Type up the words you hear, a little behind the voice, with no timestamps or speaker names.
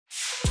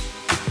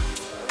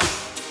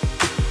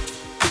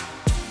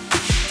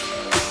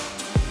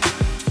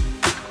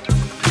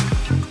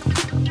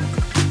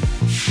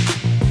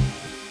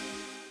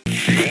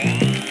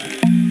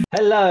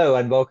Hello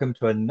and welcome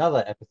to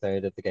another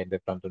episode of the Game Dev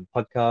London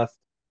podcast.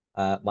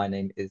 My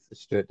name is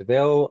Stuart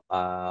Deville.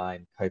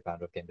 I'm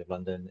co-founder of Game Dev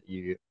London.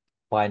 You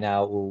by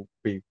now will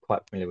be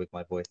quite familiar with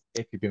my voice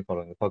if you've been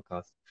following the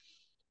podcast.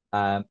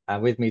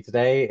 And with me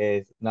today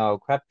is Niall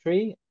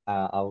Crabtree.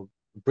 I'll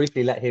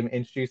briefly let him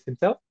introduce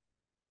himself.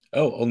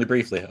 Oh, only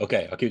briefly.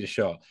 Okay, I'll keep it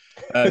short.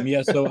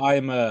 Yeah, so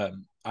I'm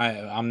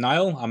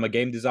Niall. I'm a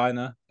game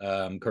designer.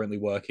 Currently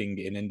working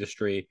in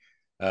industry,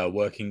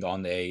 working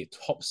on a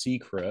top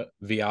secret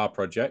VR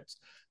project.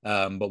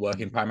 But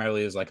working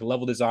primarily as like a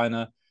level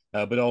designer.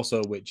 But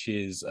also, which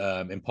is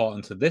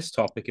important to this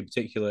topic in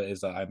particular,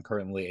 is that I'm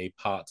currently a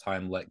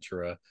part-time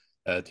lecturer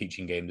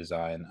teaching game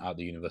design at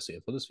the University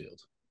of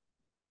Huddersfield.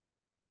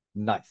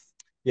 Nice.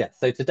 Yeah,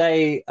 so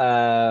today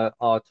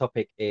our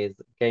topic is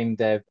game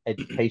dev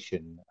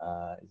education.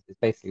 Is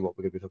basically what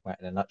we're going to be talking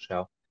about in a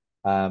nutshell.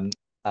 Um,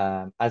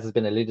 as has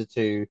been alluded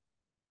to,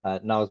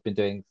 Niall's been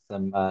doing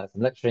some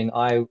lecturing.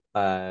 I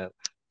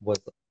was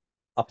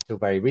up until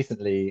very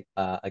recently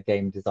a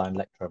game design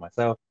lecturer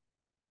myself,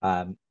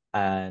 um,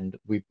 and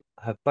we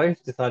have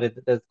both decided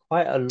that there's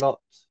quite a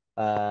lot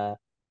that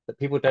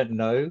people don't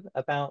know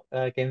about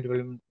game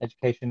development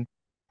education.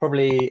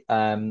 Probably,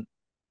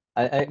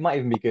 it might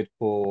even be good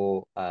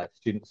for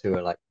students who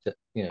are like just,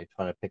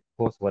 trying to pick a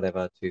course or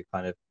whatever to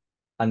kind of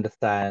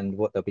understand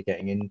what they'll be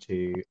getting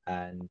into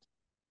and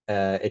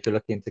if you're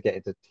looking to get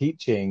into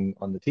teaching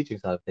on the teaching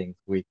side of things,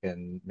 we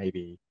can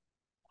maybe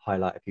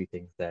highlight a few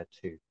things there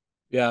too.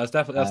 Yeah,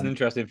 that's an Um,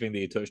 interesting thing that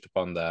you touched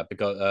upon there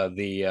because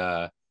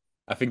the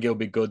I think it'll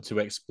be good to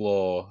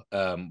explore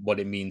what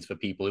it means for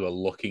people who are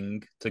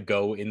looking to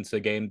go into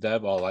game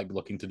dev or like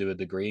looking to do a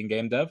degree in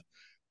game dev.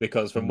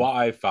 Because from mhm, what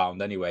I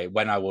found anyway,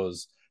 when I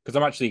was because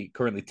I'm actually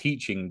currently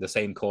teaching the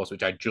same course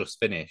which I just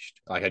finished,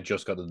 like I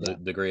just got the yeah,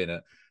 degree in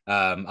it.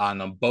 And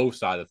on both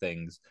sides of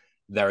things,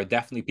 there are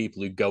definitely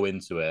people who go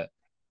into it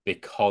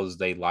because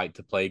they like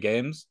to play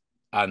games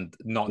and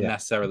not yeah,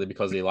 necessarily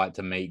because they like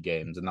to make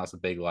games, and that's a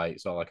big like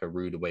sort of like a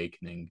rude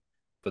awakening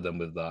for them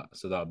with that.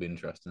 So that would be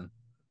interesting.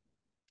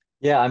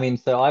 yeah. I mean,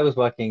 so I was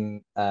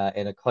working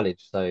in a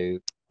college, so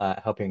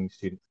helping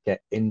students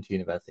get into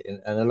university,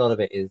 and a lot of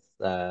it is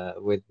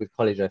with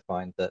college. I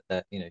find that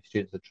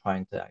students are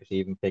trying to actually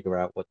even figure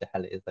out what the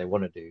hell it is they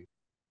want to do,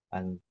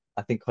 and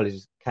I think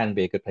colleges can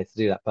be a good place to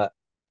do that. But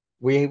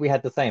we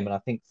had the same, and I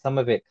think some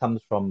of it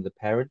comes from the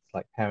parents.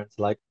 Like parents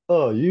are like,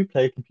 "Oh, you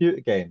play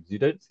computer games. You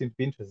don't seem to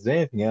be interested in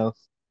anything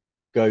else.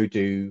 Go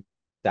do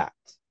that."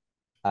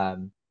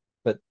 Um,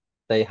 but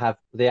they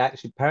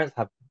actually parents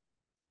have,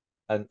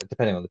 and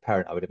depending on the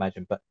parent, I would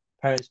imagine, but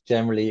parents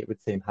generally, it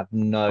would seem, have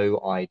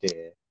no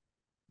idea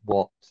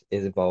what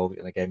is involved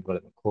in a game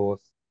development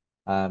course.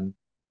 Um,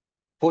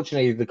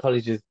 Fortunately, the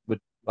colleges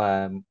would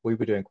we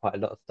were doing quite a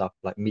lot of stuff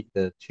like meet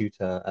the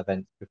tutor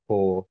events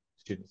before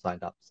students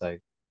signed up. So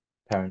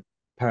parent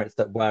parents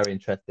that were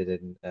interested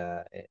in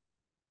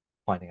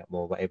finding out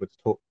more were able to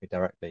talk to me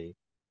directly,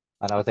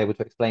 and I was able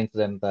to explain to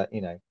them that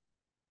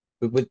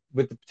with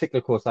the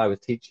particular course I was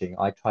teaching,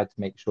 I tried to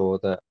make sure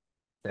that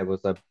there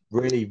was a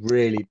really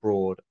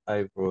broad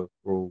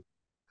overall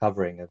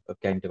covering of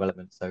game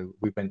development. So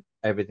we went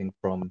everything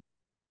from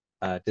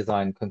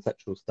design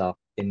conceptual stuff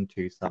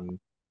into some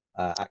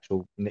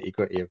actual nitty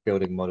gritty of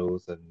building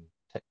models and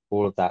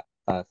all of that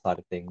side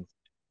of things.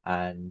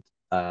 And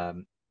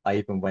I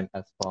even went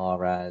as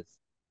far as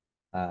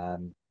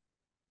um,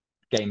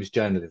 games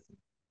journalism,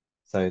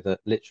 so that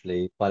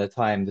literally by the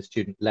time the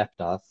student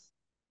left us,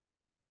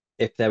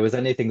 if there was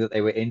anything that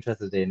they were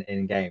interested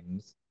in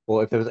games,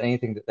 or if there was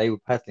anything that they were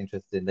personally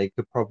interested in, they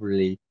could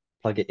probably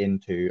plug it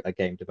into a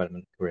game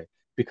development career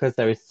because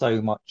there is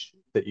so much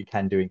that you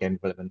can do in game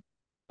development,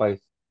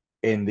 both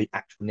in the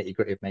actual nitty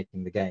gritty of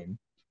making the game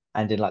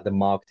and in like the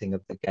marketing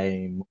of the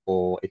game,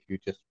 or if you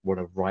just want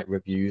to write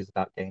reviews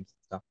about games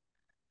and stuff.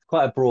 It's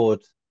quite a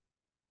broad.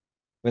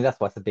 I mean, that's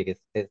why it's the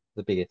biggest. It's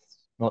the biggest,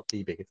 not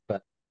the biggest,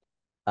 but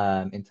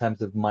in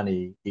terms of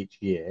money each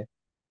year,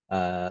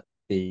 uh,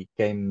 the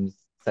games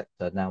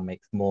sector now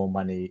makes more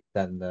money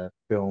than the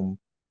film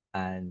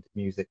and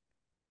music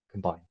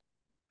combined.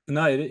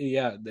 No,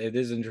 yeah, it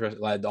is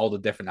interesting. Like all the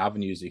different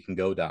avenues you can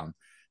go down.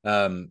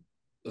 Um,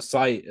 a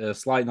slight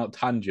not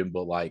tangent,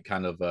 but like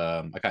kind of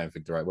I can't even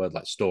think the right word.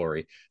 Like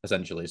story,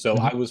 essentially. So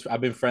Mhm.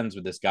 I've been friends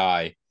with this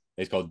guy.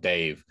 He's called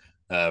Dave.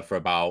 For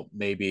about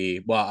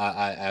maybe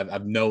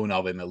I've known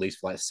of him at least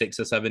for like 6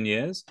 or 7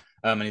 years.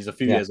 And he's a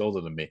few Yeah, years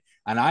older than me.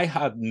 And I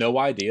had no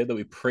idea that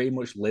we pretty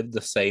much lived the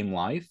same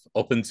life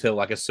up until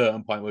like a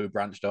certain point where we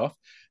branched off.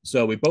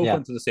 So we both yeah,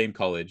 went to the same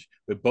college.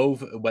 We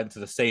both went to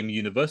the same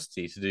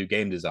university to do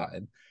game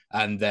design.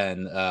 And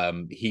then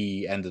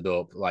he ended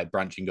up like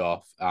branching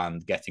off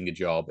and getting a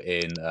job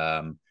in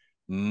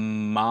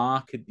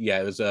market.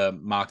 Yeah, it was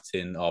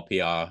marketing or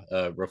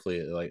PR,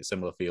 roughly like a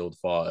similar field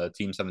for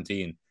Team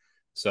 17.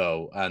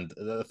 So, and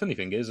the funny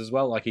thing is, as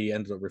well, like he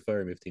ended up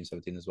referring me for Team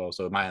 17 as well.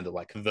 So it might end up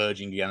like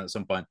converging again at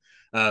some point.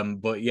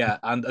 But yeah,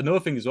 and another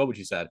thing as well, which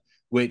you said,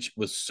 which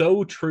was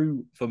so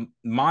true for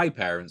my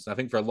parents, and I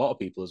think for a lot of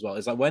people as well,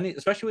 is like when it,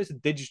 especially when it's a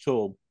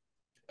digital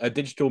a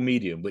digital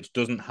medium which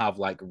doesn't have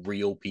like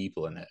real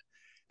people in it,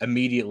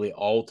 immediately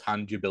all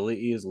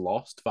tangibility is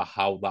lost for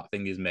how that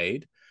thing is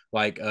made.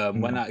 Like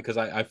when Mm,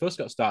 I first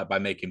got started by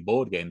making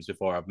board games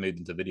before I've moved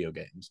into video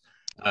games.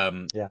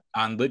 yeah,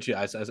 And literally,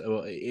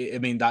 I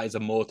mean, that is a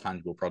more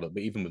tangible product.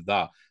 But even with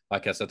that,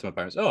 like I said to my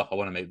parents, "Oh, I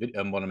want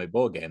to want to make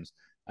board games,"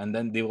 and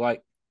then they were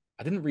like,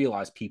 "I didn't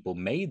realize people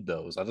made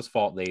those. I just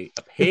thought they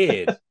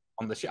appeared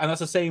on the and that's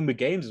the same with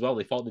games as well.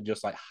 They thought they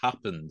just like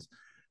happened,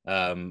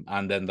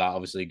 and then that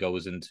obviously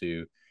goes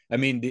into. I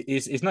mean,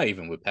 it's not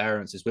even with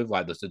parents; it's with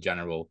like just the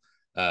general.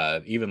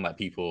 Even like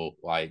people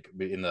like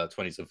in the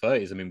 20s and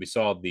 30s. I mean, we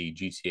saw the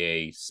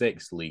GTA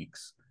 6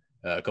 leaks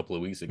a couple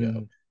of weeks ago,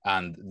 mm,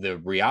 and the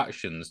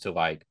reactions to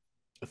like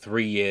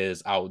 3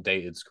 years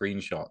outdated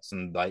screenshots,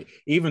 and like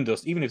even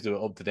if they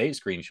were up to date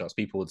screenshots,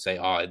 people would say,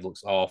 "Oh, it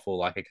looks awful.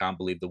 Like I can't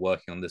believe they're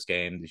working on this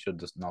game. They should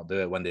just not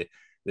do it." When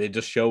they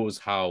just shows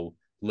how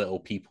little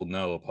people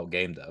know about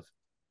game dev.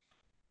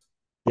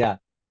 yeah.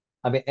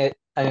 I mean,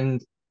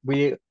 and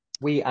we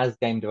we as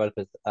game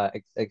developers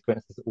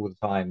experience this all the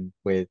time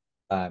with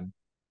um,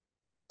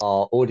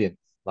 our audience,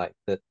 like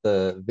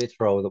the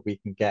vitriol that we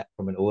can get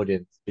from an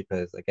audience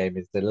because a game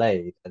is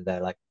delayed, and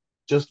they're like,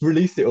 just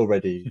release it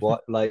already.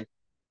 What, like,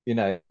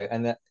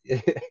 and that,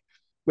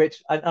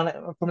 which,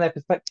 and from their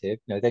perspective,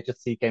 they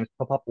just see games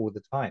pop up all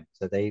the time,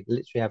 so they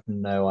literally have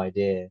no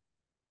idea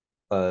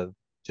of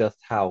just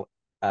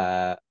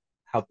uh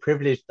how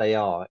privileged they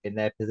are in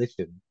their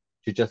position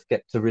to just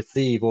get to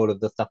receive all of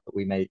the stuff that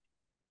we make.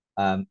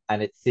 And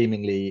it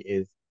seemingly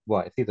is,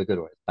 well, it's either good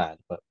or it's bad,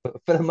 but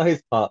for the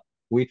most part,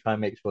 we try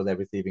and make sure they're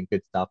receiving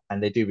good stuff,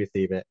 and they do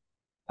receive it.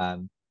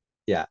 Um,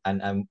 yeah,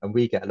 and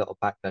we get a lot of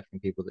backlash from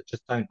people that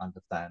just don't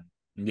understand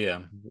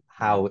Yeah,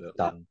 yeah, how it's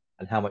done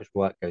and how much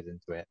work goes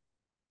into it.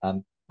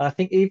 And I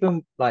think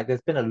even like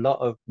there's been a lot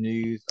of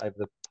news over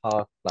the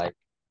past like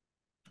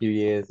few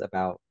years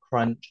about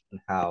crunch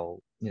and how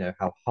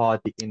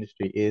hard the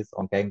industry is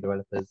on game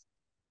developers,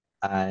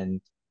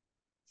 and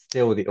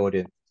still the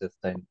audience just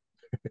don't.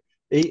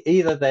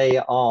 Either they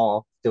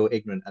are still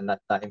ignorant and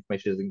that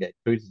information doesn't get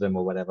through to them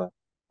or whatever,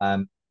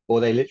 or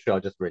they literally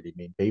are just really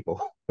mean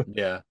people.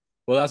 yeah.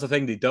 Well, that's the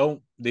thing.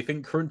 They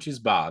think crunch is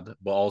bad,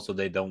 but also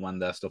they don't want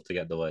their stuff to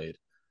get delayed.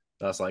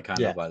 That's like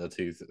kind of Yeah, like the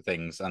two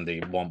things, and they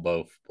want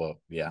both. But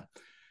yeah.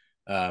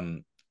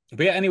 Um,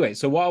 but yeah, anyway,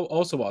 so what I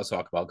also want to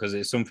talk about, because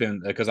it's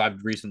something because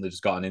I've recently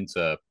just gotten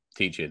into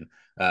teaching.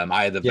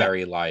 I had a yeah.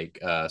 very like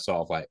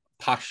sort of like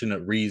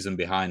passionate reason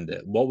behind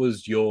it. What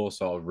was your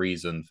sort of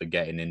reason for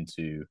getting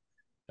into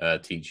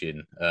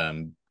teaching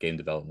game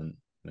development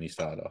when you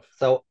started off?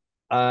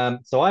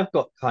 So I've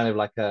got kind of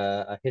like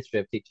a history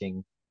of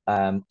teaching.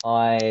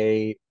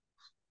 I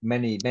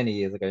many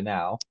years ago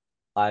now,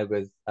 I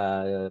was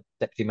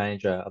deputy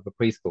manager of a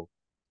preschool.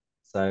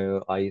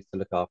 So I used to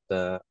look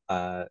after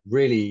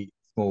really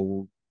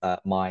small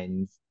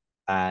minds,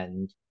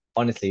 and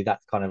honestly,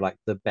 that's kind of like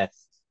the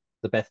best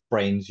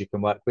brains you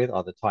can work with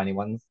are the tiny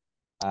ones.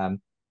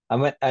 Um,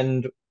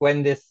 and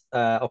when this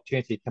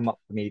opportunity came up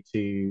for me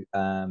to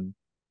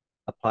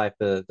apply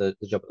for the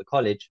job at the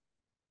college,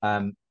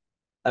 um,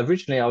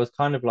 originally I was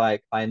kind of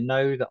like, I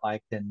know that I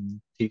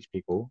can teach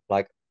people.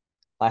 Like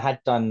I had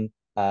done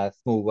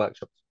small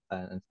workshops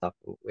and stuff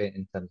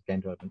in terms of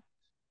game development,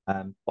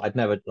 but I'd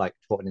never like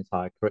taught an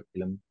entire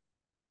curriculum.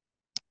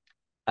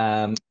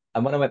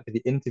 And when I went for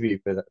the interview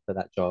for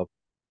that job,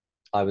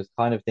 I was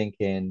kind of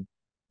thinking,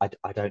 I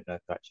don't know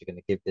if they're actually going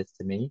to give this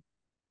to me.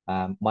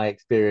 My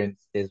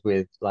experience is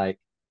with like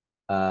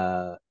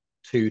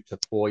 2 to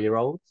 4 year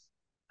olds,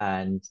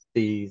 and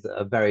these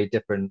are very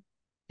different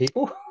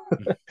people,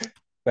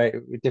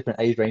 very different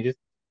age ranges.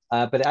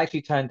 But it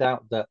actually turned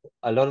out that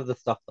a lot of the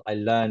stuff that I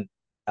learned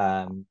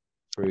um,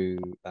 through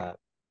uh,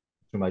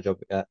 through my job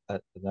at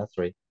the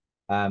nursery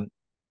um,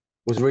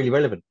 was really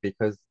relevant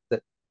because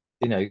that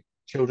you know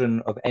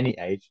children of any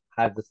age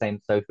have the same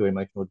social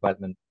emotional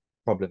development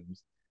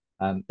problems.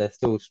 They're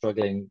still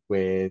struggling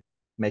with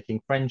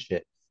making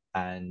friendships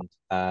and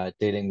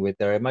dealing with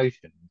their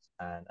emotions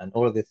and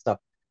all of this stuff.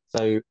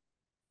 So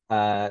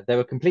they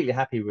were completely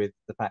happy with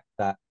the fact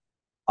that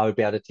I would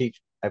be able to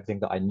teach everything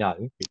that I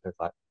know because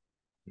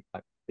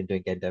I've been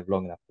doing game dev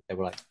long enough that they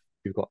were like,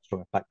 you've got a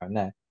strong background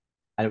there.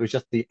 And it was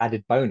just the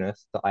added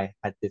bonus that I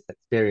had this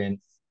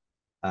experience.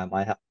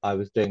 I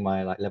was doing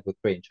my like level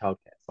 3 in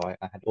childcare, so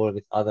I had all of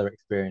this other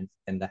experience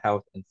in the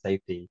health and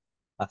safety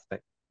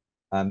aspect.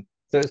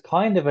 So it's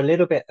kind of a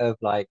little bit of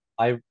like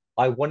I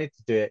wanted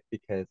to do it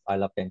because I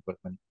love game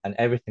development and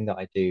everything that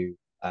I do.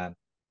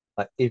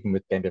 Like even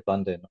with Game Dev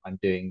London, I'm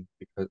doing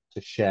because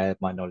to share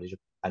my knowledge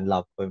and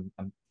love and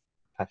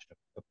passion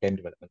of game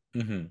development.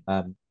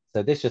 Mm-hmm.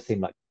 So this just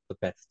seemed like the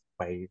best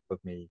way of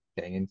me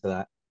getting into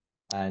that.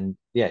 And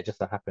yeah, it just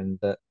so happened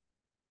that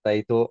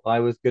they thought I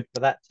was good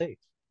for that too.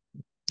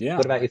 Yeah.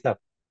 What about yourself?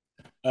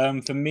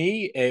 For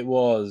me, it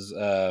was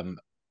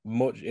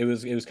much. It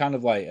was kind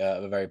of like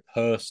a very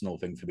personal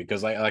thing for me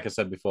because, like I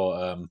said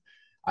before,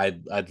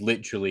 I'd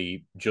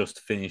literally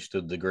just finished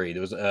a degree.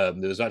 There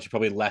was actually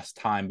probably less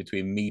time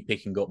between me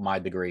picking up my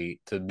degree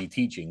to be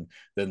teaching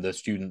than the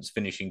students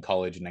finishing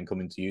college and then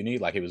coming to uni.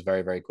 Like it was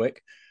very, very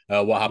quick.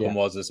 What Yeah. happened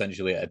was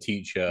essentially a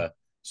teacher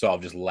sort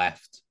of just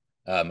left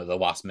at the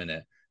last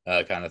minute,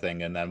 kind of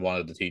thing. And then one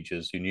of the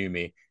teachers who knew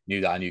me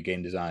knew that I knew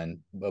game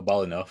design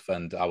well enough,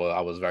 and I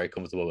was very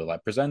comfortable with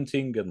like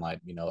presenting and like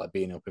like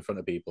being up in front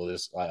of people.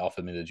 Just like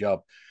offered me the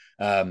job.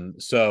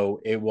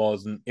 So it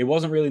wasn't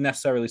really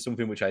necessarily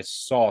something which I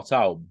sought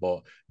out,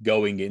 but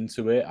going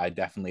into it, I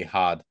definitely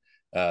had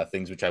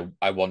things which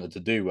I wanted to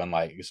do and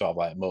like sort of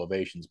like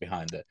motivations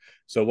behind it.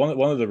 So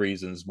one of the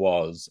reasons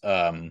was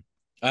and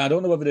I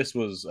don't know whether this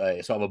was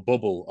sort of a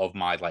bubble of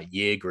my like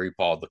year group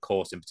or the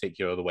course in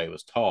particular, the way it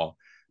was taught,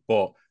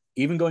 but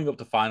even going up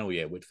to final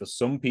year, which for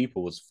some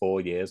people was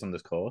 4 years on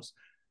this course,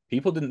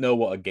 people didn't know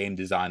what a game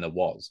designer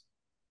was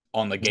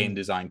on the game Mm.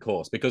 design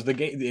course because the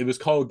game it was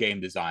called game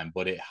design,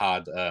 but it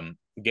had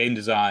game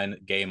design,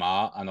 game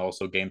art, and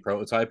also game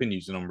prototyping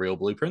using Unreal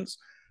blueprints.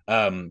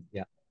 Um,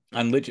 Yeah.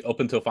 and literally up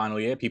until final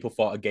year, people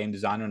thought a game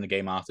designer and a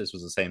game artist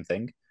was the same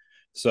thing.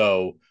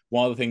 So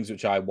one of the things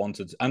which I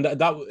wanted, and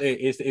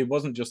it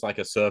wasn't just like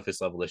a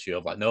surface level issue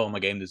of like, no, I'm a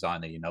game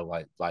designer,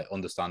 like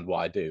understand what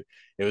I do.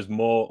 It was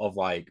more of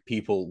like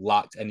people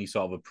lacked any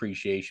sort of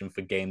appreciation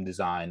for game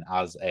design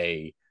as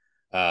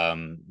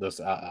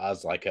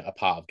as like a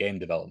part of game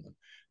development.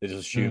 They just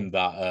Mm. assumed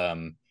that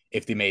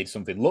if they made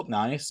something look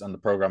nice and the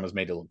programmers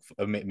made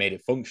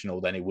it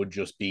functional, then it would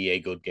just be a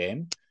good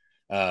game.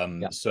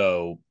 Yeah.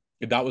 So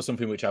that was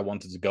something which I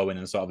wanted to go in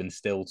and sort of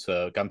instill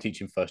to. I'm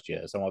teaching first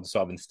year, so I wanted to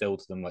sort of instill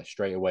to them like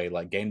straight away,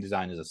 like game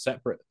design is a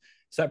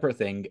separate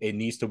thing. It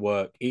needs to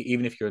work.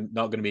 Even if you're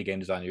not going to be a game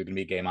designer, you're going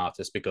to be a game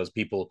artist because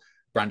people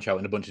branch out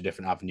in a bunch of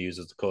different avenues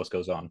as the course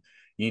goes on.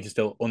 You need to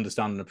still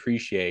understand and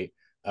appreciate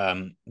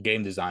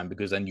game design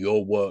because then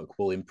your work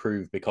will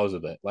improve because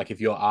of it. Like if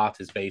your art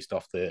is based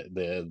off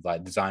the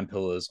like design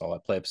pillars or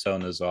like player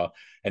personas or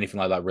anything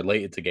like that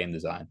related to game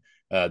design,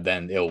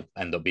 then it'll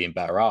end up being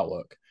better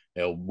artwork.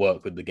 It'll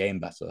work with the game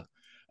better.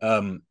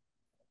 And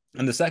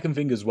the second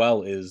thing as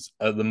well is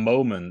at the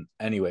moment,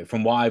 anyway,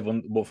 from what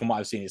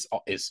I've seen,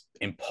 it's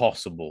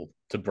impossible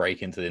to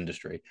break into the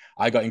industry.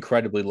 I got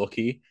incredibly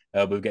lucky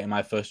with getting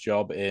my first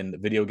job in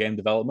video game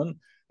development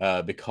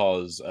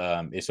because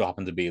it so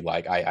happened to be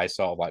like I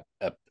sort of like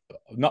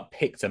not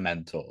picked a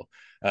mentor,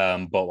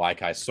 but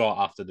like I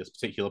sought after this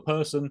particular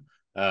person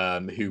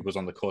who was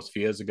on the course a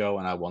few years ago,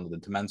 and I wanted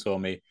them to mentor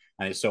me.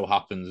 And it so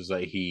happens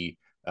that he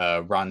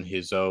ran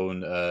his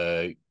own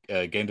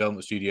game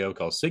development studio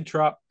called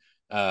SigTrap.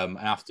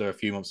 After a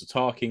few months of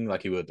talking,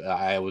 like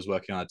I was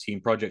working on a team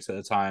project at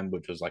the time,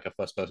 which was like a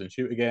first-person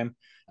shooter game.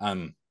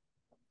 And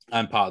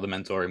part of the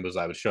mentoring was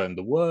I would show him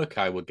the work,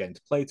 I would get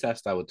into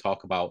playtest, I would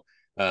talk about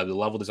the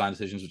level design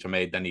decisions which I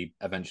made. Then he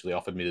eventually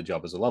offered me the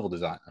job as a level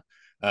designer.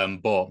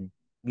 But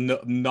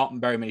Mm. not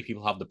very many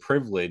people have the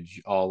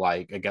privilege or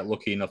like get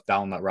lucky enough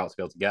down that route to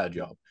be able to get a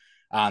job.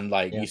 And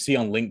like Yeah. you see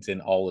on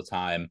LinkedIn all the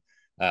time,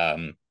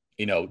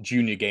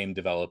 junior game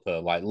developer,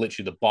 like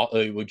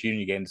literally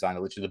junior game designer,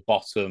 literally the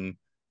bottom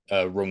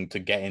rung to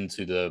get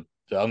into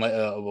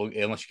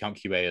unless you count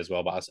QA as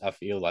well. But I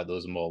feel like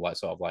those are more like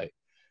sort of like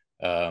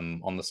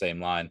on the same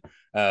line.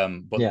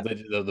 But Yeah.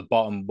 the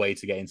bottom way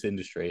to get into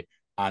industry,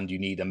 and you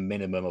need a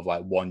minimum of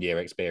like 1 year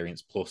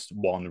experience plus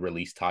one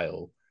release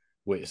title,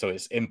 so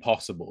it's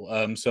impossible.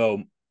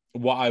 So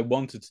what I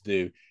wanted to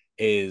do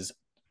is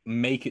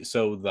make it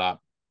so that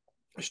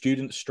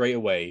students straight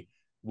away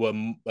were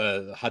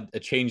had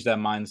changed their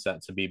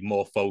mindset to be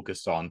more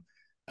focused on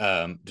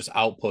just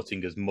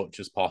outputting as much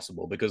as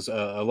possible because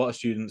a lot of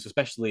students,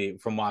 especially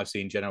from what I've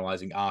seen,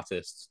 generalizing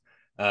artists,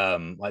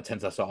 like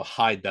tend to sort of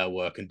hide their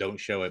work and don't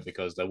show it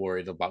because they're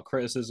worried about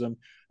criticism.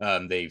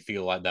 They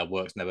feel like their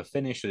work's never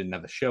finished, so they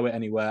never show it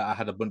anywhere. I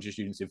had a bunch of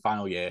students in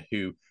final year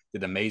who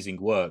did amazing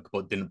work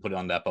but didn't put it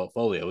on their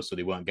portfolio, so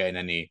they weren't getting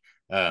any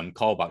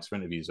callbacks for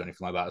interviews or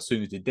anything like that. As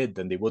soon as they did,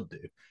 then they would do.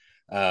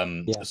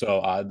 Yeah. So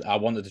I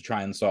wanted to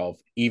try and sort of,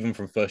 even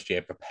from first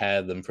year,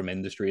 prepare them from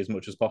industry as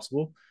much as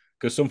possible.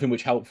 Because something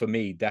which helped for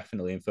me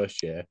definitely in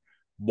first year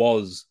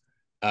was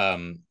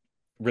um,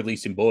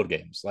 releasing board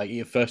games.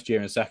 Like first year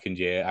and second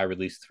year, I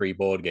released 3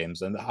 board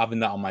games, and having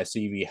that on my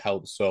CV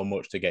helped so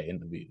much to get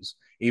interviews,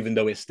 even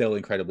though it's still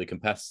incredibly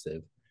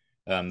competitive.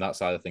 That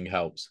side of thing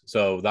helps.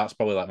 So that's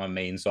probably like my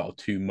main sort of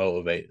 2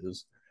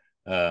 motivators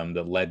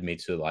that led me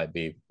to like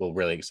be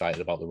really excited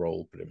about the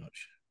role, pretty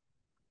much.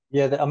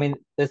 Yeah. I mean,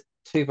 there's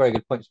two very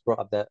good points brought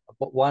up there.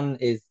 But one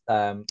is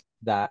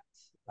that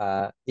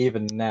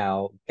even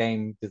now,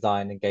 game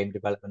design and game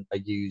development are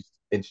used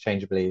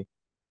interchangeably.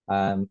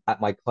 At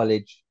my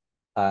college,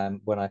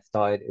 when I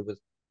started, it was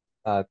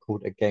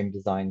called a game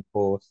design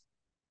course.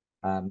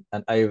 And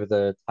over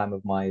the time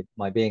of my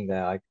being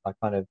there, I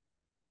kind of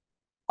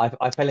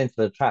I fell into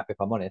the trap, if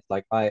I'm honest.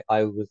 Like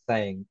I was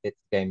saying it's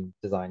a game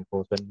design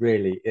course when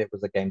really it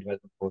was a game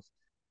development course.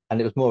 And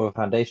it was more of a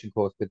foundation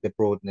course with the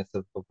broadness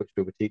of which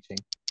we were teaching.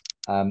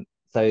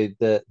 So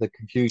the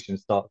confusion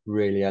starts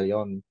really early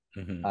on.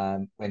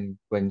 Hmm.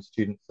 when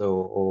students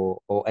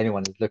or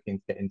anyone is looking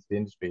to get into the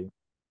industry,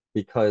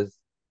 because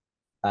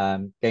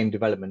game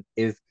development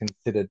is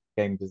considered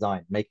game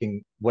design.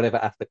 Making whatever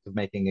aspect of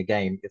making a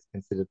game is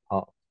considered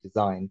part of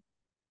design,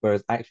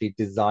 whereas actually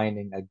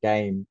designing a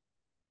game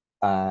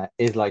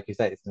is, like you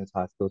say, it's an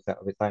entire skill set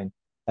of its own.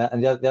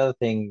 And the other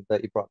thing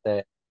that you brought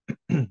there,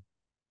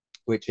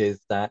 which is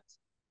that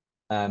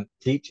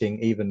teaching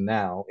even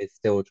now is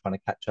still trying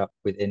to catch up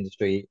with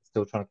industry,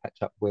 still trying to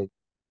catch up with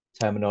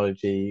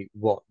terminology,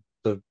 what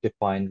sort of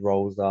defined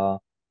roles are.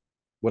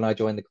 When I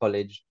joined the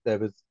college,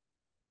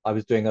 I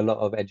was doing a lot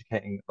of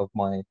educating of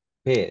my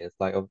peers,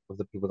 like of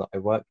the people that I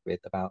worked with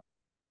about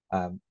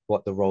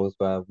what the roles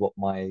were, what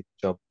my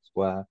jobs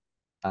were,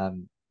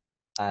 um,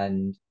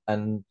 and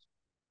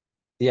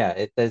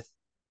yeah,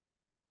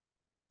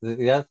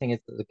 the other thing is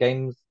that the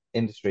games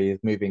industry is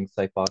moving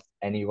so fast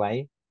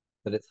anyway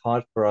that it's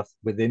hard for us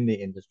within the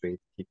industry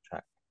to keep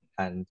track,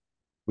 and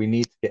we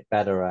need to get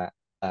better at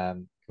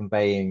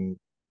conveying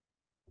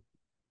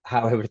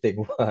how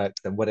everything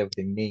works and what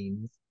everything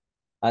means.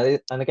 And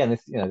again,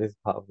 this is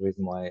part of the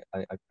reason why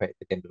I created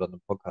the Game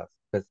Development podcast,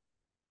 because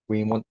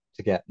we want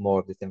to get more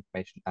of this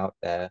information out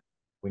there.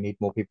 We need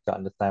more people to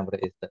understand what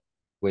it is that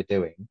we're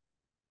doing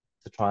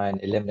to try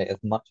and eliminate as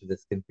much of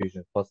this confusion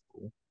as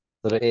possible,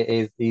 so that it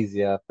is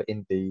easier for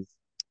indies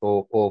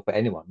or for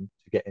anyone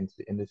to get into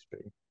the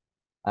industry.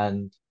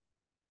 And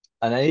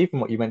and even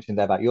what you mentioned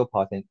there about your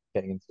path in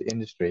getting into the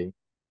industry,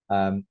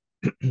 um,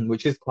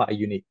 which is quite a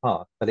unique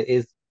path, but it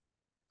is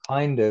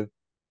kind of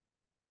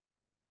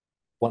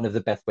one of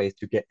the best ways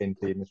to get into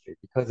the industry,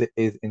 because it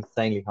is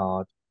insanely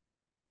hard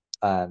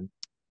um,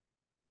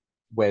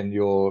 when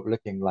you're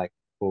looking like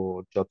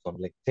for jobs on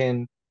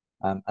LinkedIn.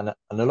 And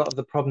a lot of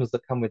the problems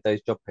that come with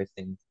those job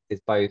postings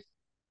is both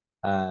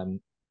um,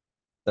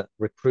 that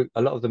recruit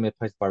a lot of them are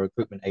posted by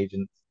recruitment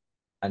agents,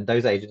 and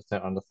those agents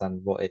don't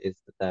understand what it is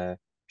that they're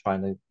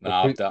trying to No,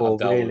 recruit I've for,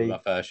 dealt with my really.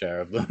 fair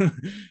share of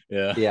them.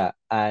 Yeah. Yeah,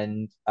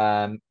 and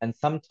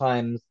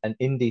sometimes an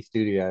indie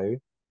studio,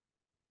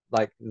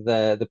 like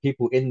the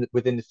people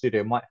within the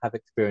studio might have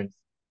experience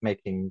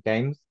making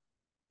games,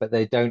 but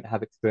they don't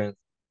have experience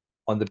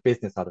on the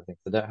business side of things.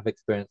 They don't have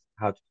experience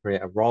how to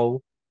create a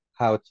role,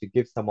 how to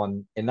give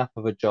someone enough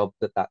of a job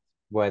that's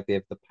worthy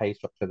of the pay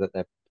structure that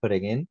they're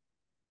putting in,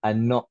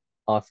 and not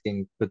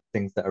asking for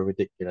things that are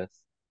ridiculous.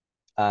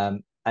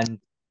 And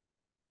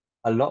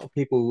a lot of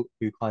people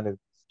who kind of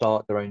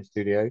start their own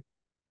studio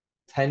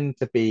tend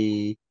to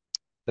be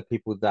the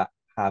people that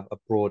have a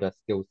broader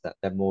skill set.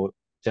 They're more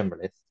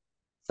generalist.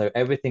 So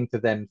everything to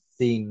them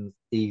seems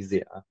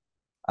easier.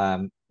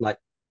 Like,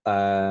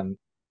 for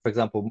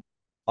example,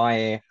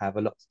 I have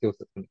a lot of skill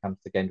sets when it comes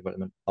to game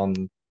development,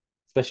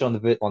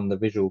 especially on the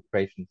visual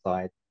creation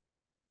side.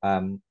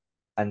 Um,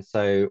 and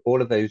so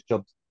all of those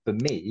jobs for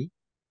me,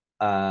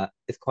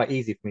 it's quite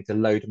easy for me to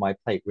load my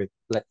plate with,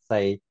 let's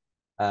say,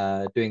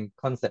 doing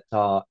concept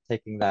art,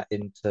 taking that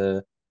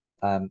into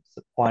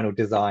final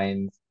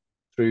designs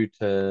through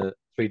to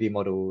 3D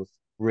models,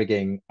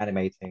 rigging,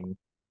 animating.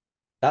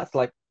 That's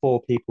like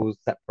four people's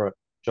separate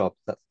jobs.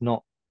 That's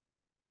not,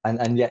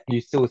 and yet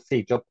you still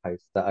see job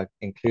posts that are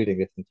including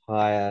this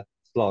entire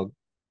slog,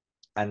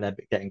 and they're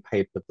getting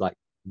paid for like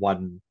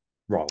one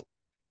role.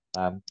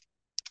 Um,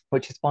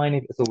 which is fine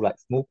if it's all like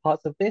small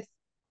parts of this,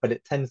 but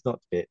it tends not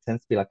to be. It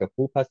tends to be like a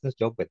full person's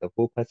job with a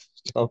full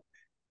person's job,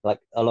 like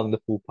along the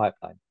full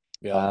pipeline.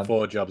 Yeah, like Um,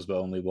 four jobs, but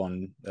only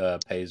one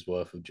pays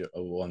worth of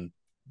one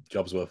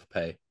job's worth of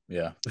pay.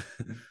 Yeah.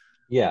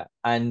 yeah,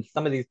 and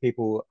some of these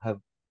people have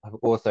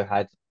also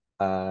had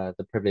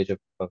the privilege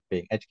of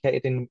being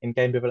educated in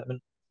game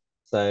development.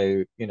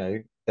 So,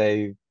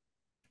 they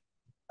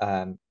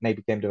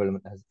maybe game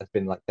development has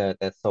been like their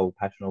sole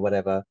passion or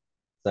whatever.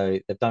 So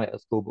they've done it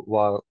at school, but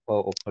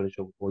or college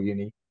or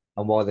uni,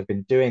 and while they've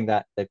been doing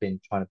that, they've been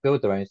trying to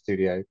build their own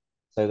studio.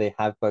 So they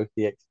have both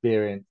the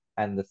experience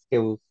and the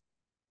skills,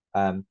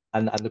 and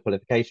the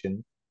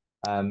qualifications.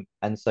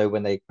 And so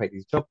when they create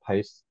these job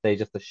posts, they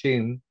just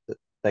assume that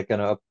they're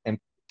going to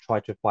try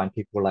to find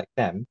people like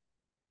them,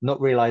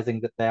 not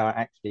realizing that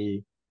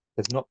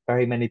there's not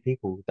very many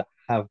people that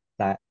have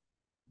that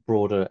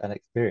broader an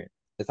experience.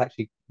 It's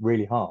actually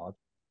really hard.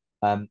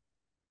 Um,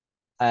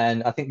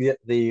 and I think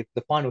the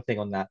final thing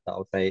on that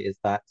I'll say is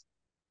that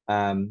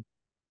um,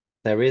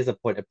 there is a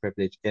point of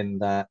privilege in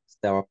that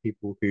there are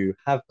people who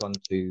have gone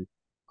to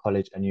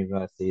college and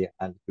university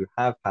and who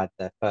have had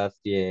their first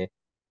year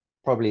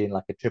probably in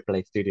like a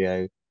AAA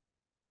studio.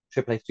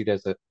 AAA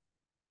studios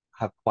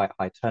have quite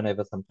high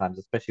turnover sometimes,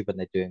 especially when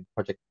they're doing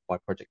project by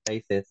project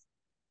basis.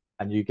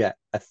 And you get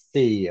a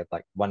sea of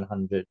like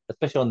 100,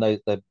 especially on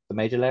the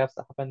major layoffs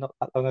that happened not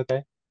that long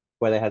ago,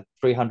 where they had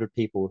 300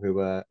 people who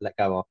were let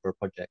go after a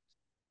project.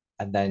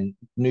 And then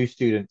new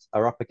students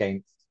are up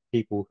against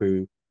people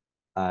who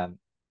um,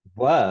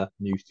 were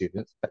new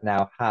students, but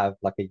now have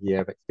like a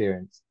year of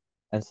experience.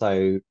 And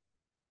so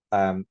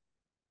um,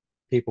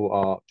 people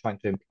are trying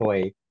to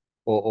employ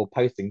or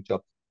posting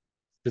jobs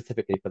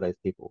specifically for those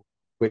people,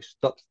 which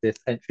stops this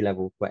entry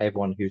level for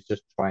everyone who's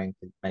just trying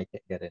to make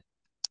it get in.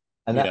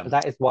 And Yeah.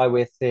 that is why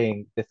we're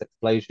seeing this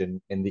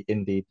explosion in the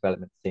indie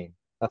development scene.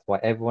 That's why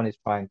everyone is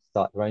trying to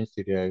start their own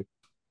studio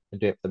and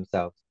do it for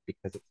themselves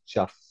because it's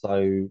just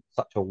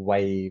such a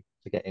wave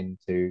to get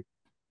into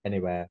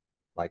anywhere,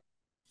 like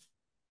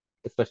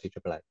especially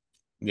AAA.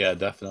 Yeah,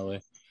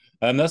 definitely.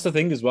 That's the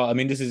thing as well. I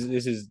mean, this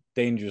is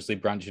dangerously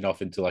branching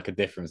off into like a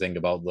different thing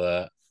about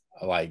the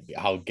like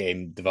how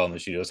game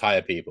development studios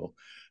hire people.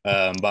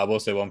 But I will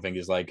say one thing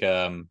is like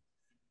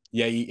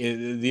yeah,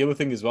 the other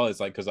thing as well is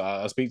like because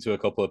I speak to a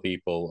couple of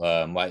people,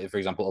 like for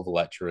example, other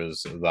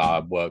lecturers that I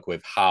work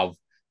with have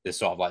this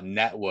sort of like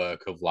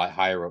network of like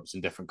higher ups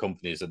in different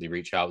companies that they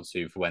reach out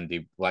to for when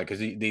they like because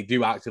they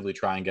do actively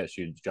try and get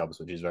students jobs,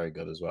 which is very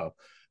good as well.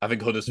 I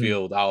think Mm.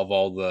 Huddersfield, out of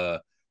all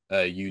the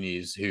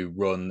unis who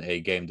run a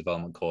game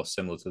development course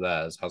similar to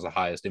theirs, has the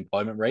highest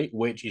employment rate,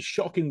 which is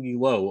shockingly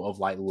low of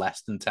like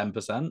less than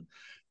 10%.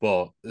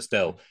 But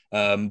still,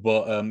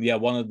 yeah,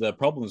 one of the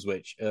problems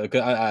which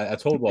I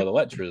told one of the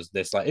lecturers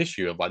this like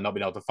issue of like not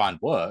being able to find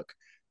work,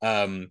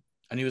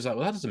 and he was like,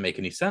 "Well, that doesn't make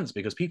any sense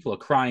because people are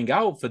crying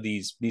out for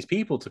these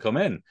people to come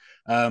in."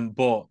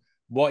 But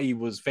what he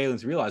was failing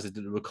to realize is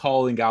that they were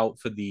calling out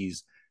for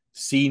these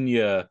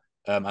senior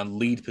and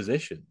lead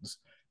positions.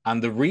 And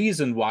the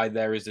reason why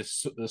there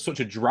is such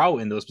a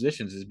drought in those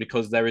positions is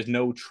because there is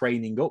no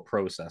training up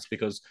process.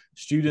 Because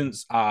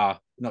students are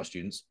not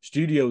students,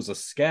 studios are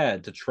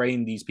scared to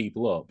train these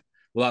people up.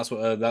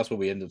 Well, that's what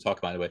we ended up talking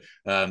about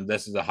anyway.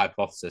 This is a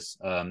hypothesis,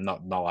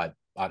 not like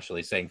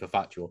actually saying for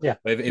factual. Yeah.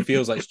 But it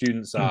feels like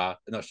students are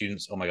not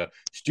students. Oh my god,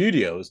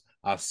 studios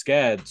are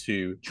scared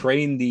to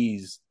train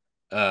these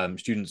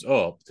students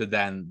up to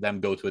then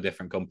them go to a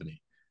different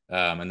company.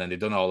 And then they've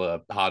done all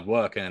the hard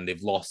work and then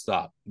they've lost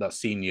that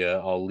senior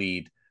or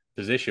lead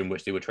position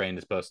which they were training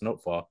this person up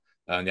for,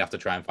 and they have to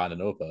try and find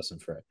another person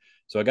for it.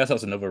 So I guess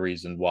that's another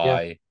reason Yeah.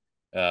 why,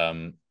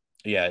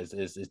 yeah,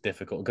 it's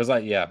difficult because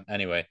like yeah.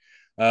 Anyway,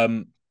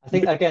 um, I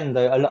think again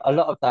though, a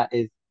lot of that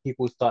is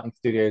people starting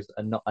studios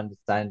and not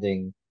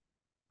understanding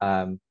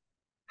um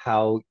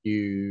how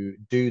you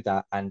do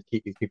that and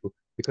keep these people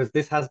because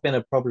this has been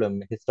a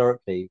problem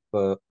historically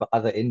for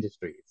other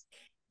industries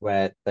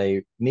where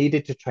they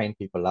needed to train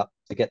people up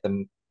to get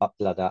them up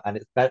the ladder and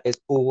it's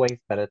always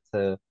better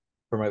to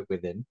promote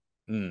within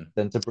mm,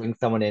 than to bring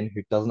someone in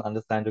who doesn't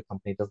understand your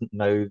company, doesn't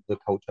know the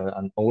culture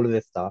and all of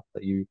this stuff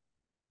that you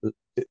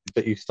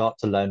start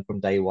to learn from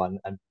day one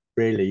and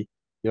really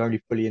you're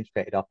only fully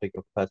integrated after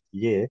your first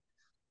year.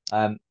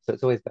 So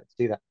it's always better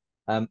to do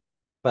that.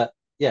 But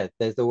yeah,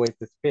 there's always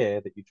this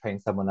fear that you train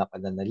someone up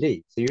and then they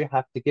leave. So you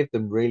have to give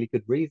them really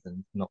good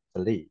reasons not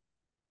to leave.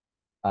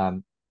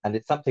 Um, and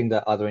it's something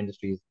that other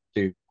industries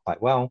do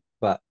quite well,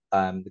 but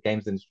the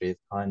games industry is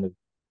kind of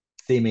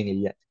seemingly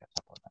yet to catch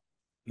up on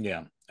that.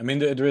 yeah, I mean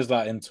there is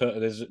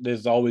that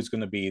there's always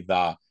going to be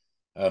that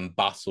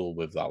battle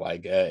with that.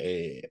 Like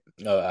I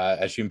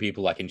assume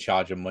people like in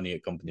charge of money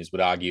at companies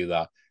would argue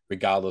that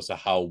regardless of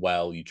how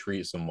well you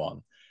treat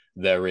someone,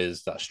 there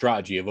is that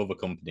strategy of other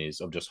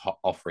companies of just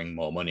offering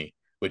more money,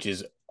 which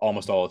is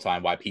almost all the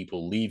time why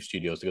people leave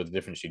studios to go to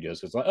different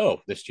studios. It's like,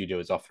 oh, this studio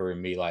is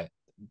offering me like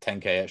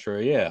 10K extra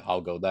a year, I'll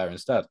go there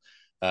instead.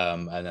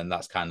 And then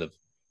that's kind of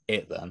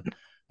it then.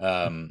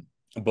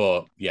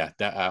 But yeah,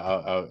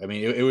 I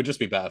mean, it would just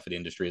be better for the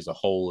industry as a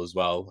whole as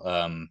well,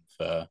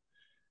 for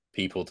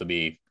people to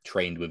be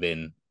trained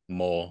within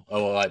more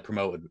or like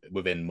promoted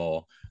within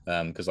more.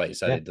 Because like you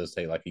said, Yeah, it does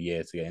take like a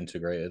year to get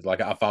integrated.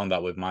 Like I found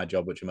that with my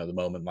job, which I'm at the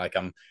moment, like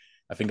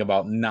I think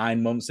about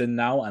 9 months in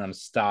now, and I'm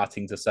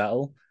starting to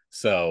settle.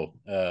 So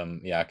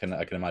yeah, I can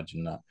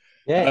imagine that.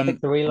 yeah, it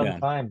takes a really long Yeah.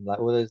 time. Like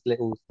all those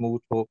little small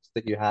talks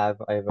that you have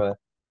over,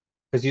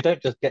 because you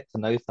don't just get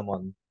to know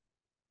someone.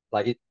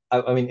 I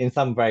mean, in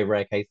some very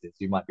rare cases,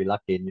 you might be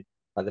lucky and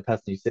like the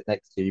person you sit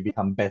next to, you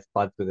become best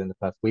buds within the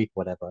first week,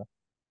 whatever.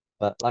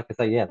 But like I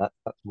say, yeah, that's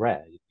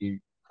rare. You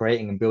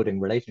creating and building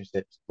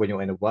relationships when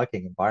you're in a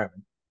working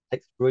environment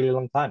takes a really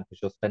long time because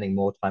you're spending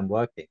more time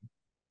working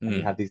and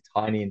you Mm. have these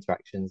tiny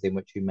interactions in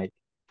which you make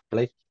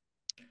relationships.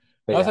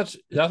 But That's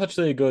yeah.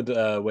 actually a good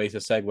way to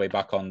segue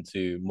back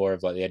onto more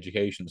of like the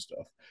education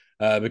stuff,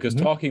 because Hmm.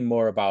 talking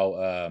more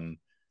about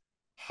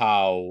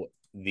how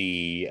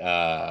the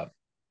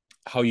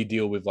how you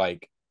deal with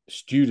like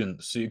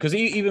students because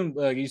even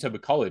like you said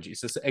with college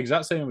it's the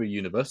exact same with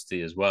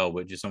university as well,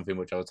 which is something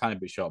which I was a tiny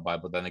bit shocked by,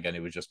 but then again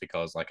it was just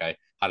because like I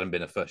hadn't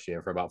been a first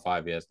year for about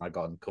 5 years and I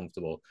got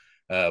uncomfortable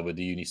with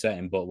the uni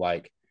setting. But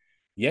like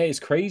yeah, it's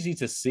crazy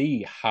to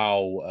see how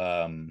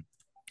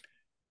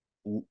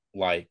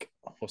like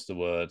what's the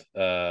word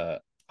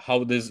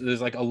how there's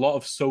like a lot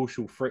of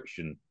social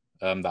friction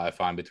that I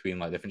find between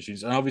like different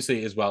students, and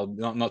obviously as well,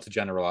 not to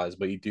generalize,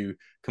 but you do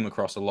come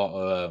across a lot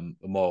of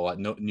more like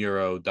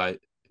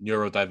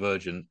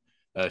neurodivergent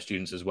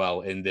students as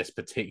well in this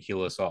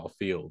particular sort of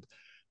field.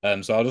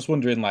 So I was just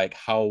wondering, like,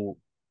 how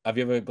have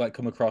you ever like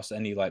come across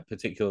any like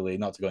particularly,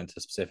 not to go into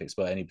specifics,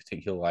 but any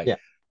particular like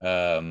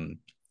Yeah. um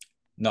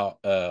not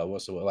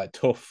what's the word, like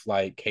tough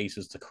like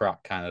cases to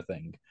crack kind of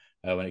thing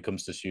when it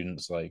comes to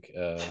students like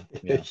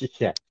yeah.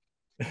 Yeah.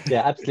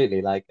 Yeah,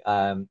 absolutely. Like,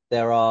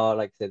 there are,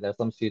 like I said, there are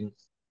some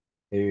students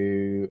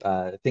who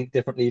think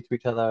differently to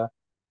each other.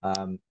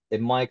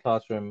 In my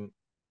classroom,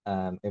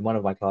 in one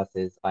of my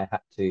classes, I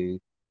had to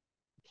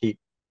keep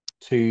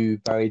two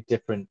very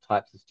different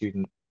types of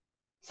students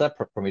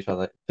separate from each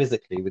other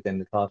physically within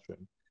the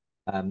classroom,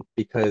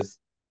 because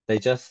they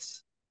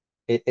just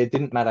it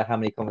didn't matter how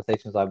many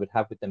conversations I would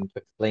have with them to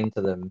explain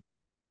to them,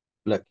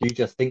 look, you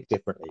just think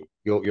differently.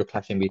 You're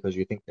clashing because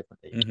you think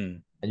differently, Hmm.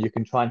 and you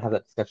can try and have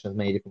that discussion as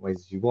many different ways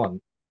as you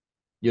want.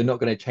 You're not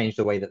going to change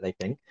the way that they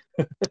think.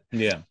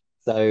 Yeah.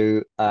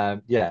 So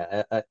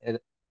yeah,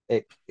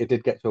 it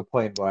did get to a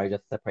point where I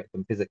just separated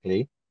them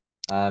physically,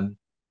 um,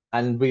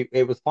 and we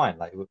it was fine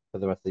like for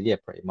the rest of the year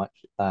pretty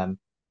much.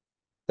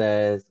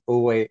 There's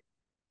always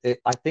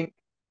I think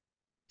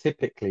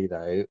typically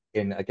though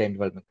in a game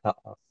development class,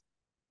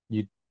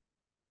 you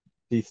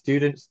the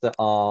students that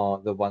are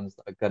the ones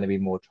that are going to be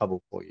more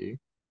trouble for you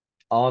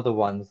are the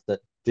ones that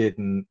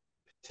didn't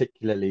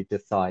particularly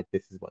decide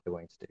this is what they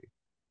wanted to do.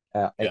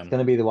 It's Yeah. going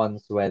to be the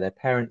ones where their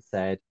parents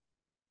said,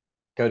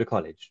 go to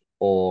college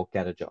or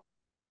get a job,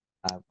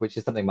 which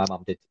is something my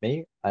mum did to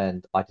me,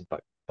 and I did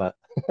both. But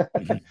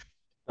Mhm.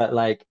 but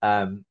like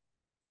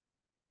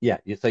yeah,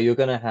 so you're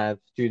going to have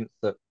students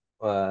that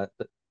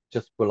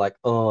just were like,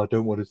 oh, I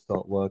don't want to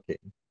start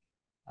working,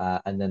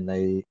 and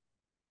then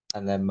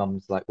and then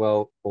mum's like,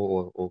 well,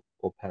 or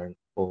parent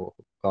or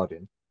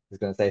guardian is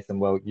going to say to them,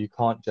 well, you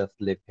can't just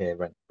live here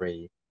rent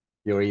free.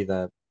 You're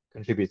either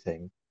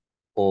contributing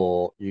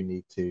or you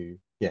need to,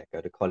 yeah,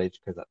 go to college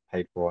because that's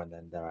paid for, and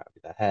then they're out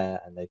with their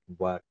hair and they can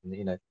work,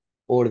 and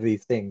all of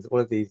these things, all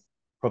of these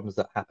problems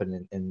that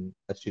happen in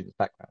a student's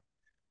background.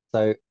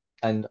 So,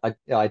 and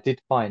I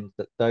did find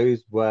that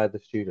those were the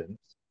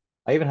students.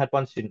 I even had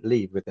one student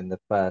leave within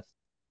the first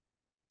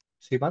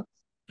 2 months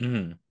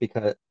Mhm.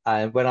 because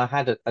and when I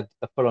had a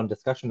full-on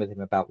discussion with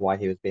him about why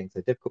he was being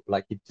so difficult,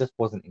 like he just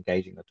wasn't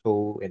engaging at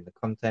all in the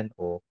content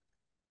or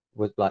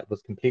was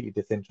completely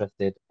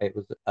disinterested. It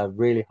was a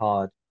really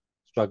hard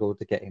struggle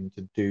to get him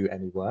to do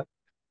any work.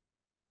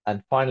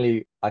 And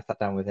finally, I sat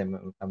down with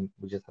him and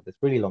we just had this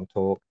really long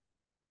talk.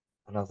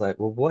 And I was like,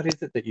 well, what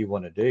is it that you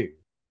want to do?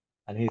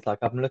 And he's like,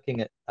 I'm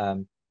looking at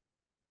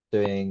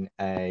doing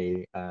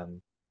a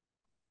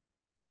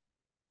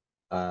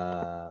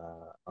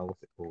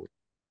what's it called?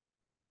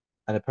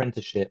 An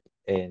apprenticeship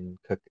in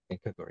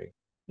cookery.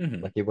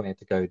 Mhm. Like he wanted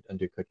to go and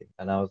do cooking.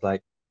 And I was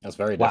like, That's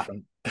very wow,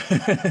 different.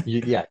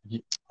 yeah,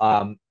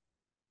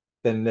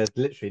 then there's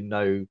literally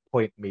no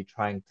point me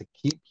trying to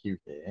keep you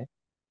here.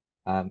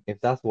 If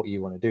that's what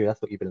you want to do,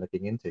 that's what you've been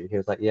looking into. He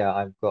was like, yeah,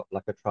 I've got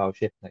like a trial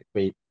shift next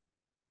week,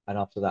 and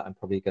after that, I'm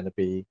probably going to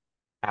be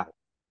out.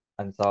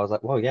 And so I was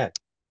like, well, yeah,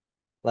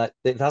 like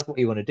if that's what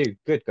you want to do,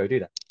 good, go do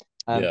that.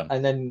 Yeah.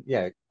 And then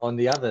yeah, on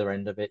the other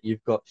end of it,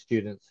 you've got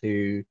students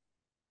who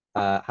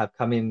have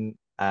come in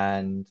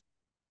and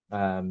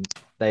um,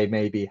 they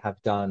maybe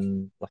have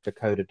done like a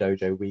Coder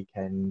Dojo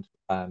weekend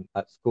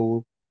at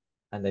school,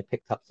 and they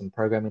picked up some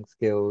programming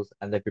skills,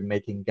 and they've been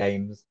making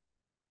games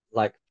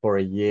like for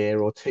a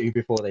year or two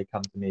before they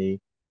come to me,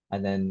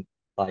 and then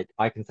like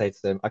I can say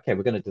to them, okay,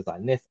 we're going to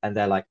design this, and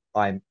they're like,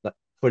 I'm like,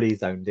 fully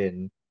zoned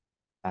in,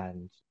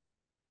 and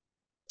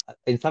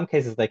in some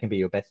cases they can be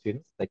your best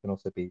students. They can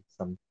also be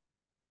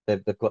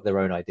they've got their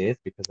own ideas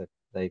because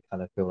they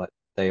kind of feel like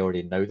they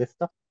already know this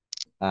stuff.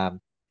 Um,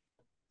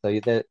 so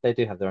they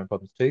do have their own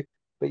problems too.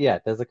 But yeah,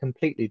 there's a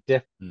completely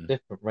Mm.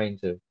 different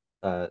range of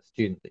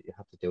students that you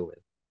have to deal with.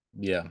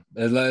 Yeah,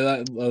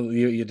 well,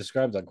 you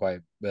described that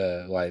quite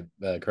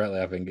correctly.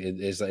 I think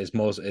it's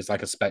more it's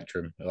like a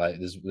spectrum. Like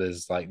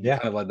there's like Yeah,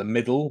 kind of like the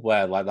middle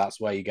where like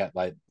that's where you get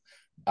like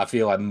I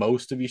feel like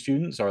most of your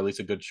students, or at least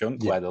a good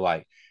chunk, yeah, where they're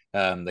like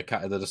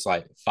they're just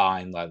like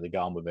fine, like they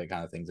get on with it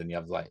kind of things, and you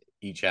have like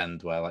each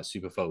end where like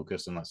super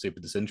focused and like super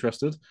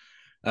disinterested.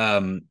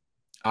 Um,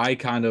 I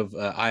kind of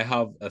I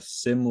have a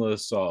similar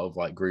sort of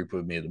like group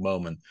with me at the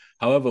moment.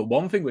 However,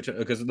 one thing which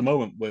because at the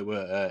moment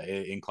we're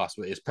in class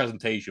is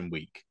presentation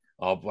week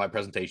or like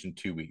presentation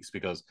 2 weeks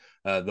because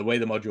the way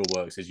the module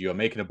works is you're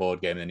making a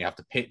board game and then you have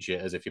to pitch it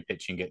as if you're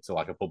pitching it to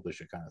like a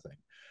publisher kind of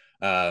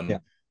thing. yeah.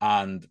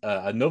 And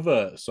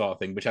another sort of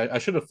thing, which I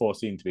should have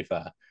foreseen, to be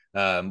fair,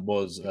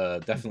 was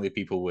definitely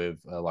people with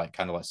like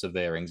kind of like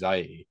severe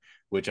anxiety,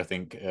 which I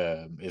think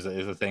is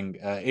a thing.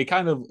 It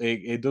kind of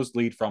it does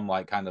lead from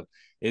like kind of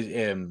is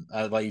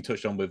like you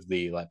touched on with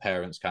the like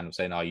parents kind of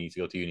saying, "Oh, you need to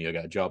go to uni or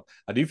get a job."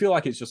 I do feel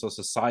like it's just a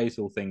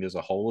societal thing as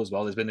a whole as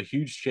well. There's been a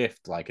huge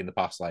shift like in the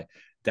past like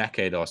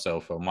decade or so,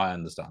 from my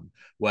understand,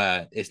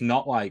 where it's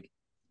not like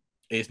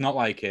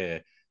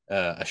a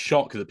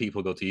shock that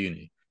people go to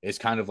uni. It's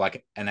kind of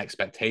like an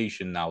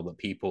expectation now that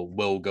people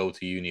will go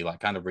to uni, like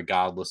kind of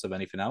regardless of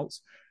anything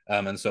else.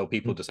 And so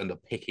people just end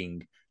up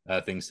picking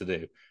things to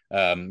do.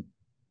 Um,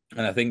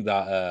 and I think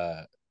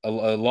that a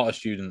lot of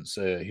students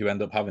who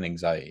end up having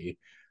anxiety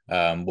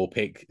will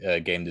pick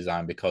game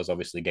design because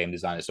obviously game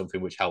design is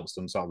something which helps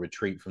them sort of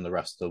retreat from the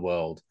rest of the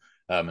world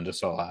and just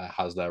sort of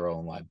has their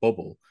own like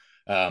bubble.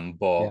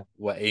 But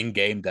Yeah. in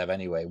game dev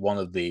anyway, one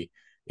of the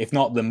if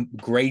not the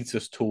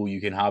greatest tool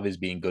you can have, is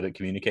being good at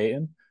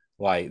communicating.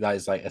 Like that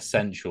is like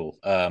essential.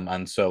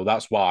 And so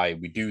that's why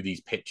we do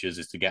these pitches,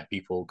 is to get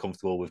people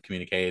comfortable with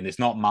communicating. It's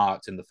not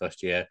marked in the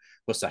first year,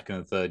 but second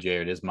and third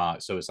year it is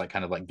marked. So it's like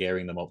kind of like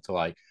gearing them up to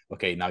like,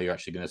 okay, now you're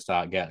actually going to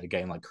start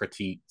getting like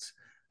critiqued,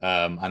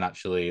 and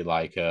actually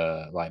like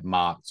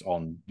marked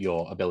on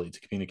your ability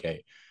to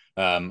communicate.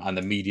 And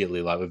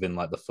immediately, like within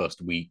like the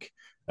first week,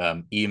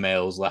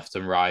 emails left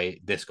and right,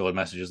 Discord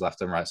messages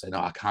left and right saying, "No,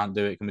 I can't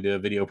do it. Can we do a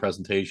video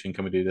presentation?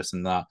 Can we do this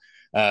and that?"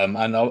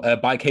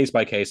 And by case,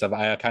 I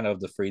kind of have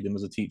the freedom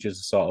as a teacher to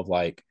sort of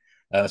like,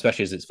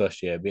 especially as it's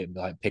first year, be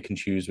like pick and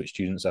choose which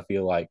students I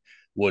feel like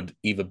would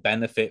either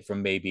benefit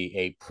from maybe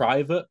a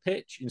private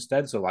pitch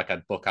instead. So like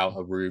I'd book out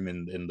a room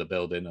in the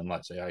building and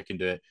like say I can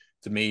do it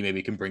to me. Maybe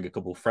you can bring a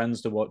couple of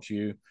friends to watch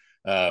you,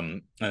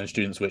 and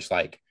students which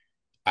like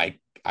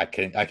I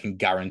can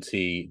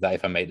guarantee that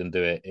if I make them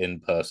do it in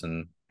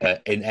person,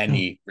 in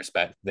any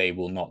respect, they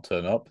will not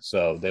turn up.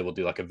 So they will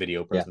do like a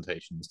video Yeah.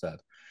 presentation instead.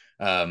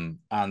 And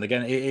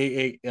again,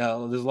 there's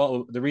a lot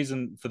of the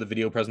reason for the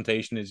video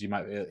presentation is it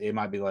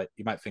might be like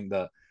you might think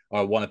that,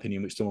 or one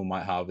opinion which someone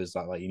might have is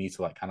that like you need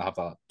to like kind of have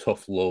that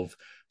tough love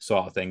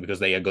sort of thing because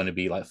they are going to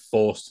be like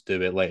forced to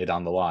do it later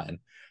down the line.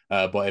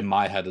 But in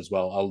my head as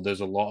well,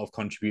 there's a lot of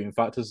contributing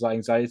factors to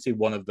anxiety.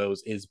 One of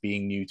those is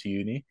being new to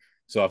uni.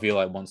 So I feel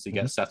like once they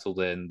Mm-hmm. get settled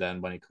in,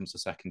 then when it comes to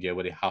second year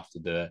where they have to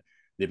do it,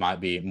 they might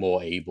be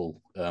more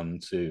able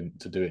to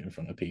do it in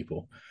front of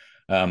people.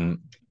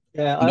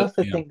 Yeah, I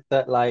also think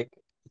that like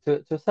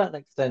to a certain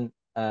extent,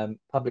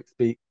 public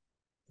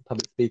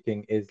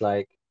speaking is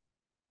like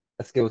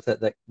a skill set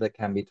that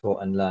can be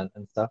taught and learned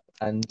and stuff.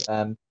 And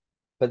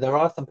but there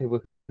are some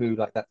people who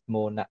like that's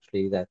more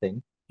naturally their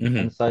thing. Mm-hmm.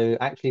 And so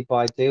actually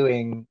by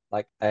doing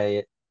like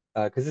a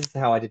because this is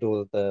how I did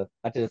a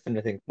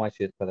similar thing for my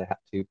students where they had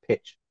to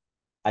pitch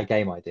a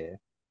game idea.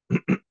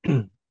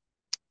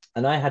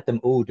 And I had them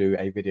all do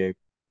a video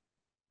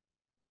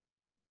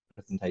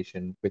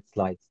presentation with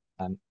slides.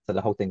 So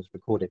the whole thing was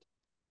recorded.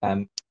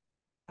 Um,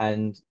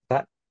 and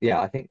that,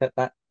 yeah, I think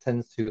that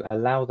tends to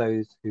allow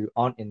those who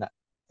aren't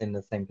in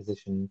the same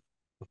position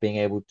of being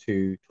able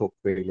to talk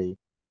freely,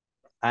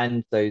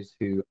 and those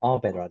who are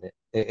better at it,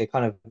 it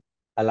kind of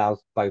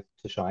allows both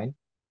to shine.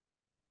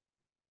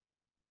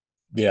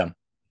 Yeah.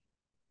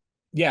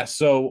 Yeah.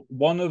 So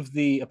one of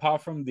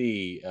apart from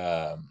the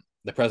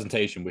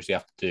presentation which they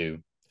have to do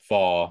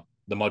for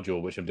the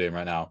module which I'm doing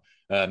right now,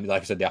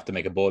 like I said, they have to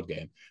make a board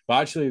game. But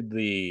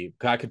actually,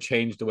 I could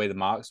change the way the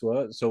marks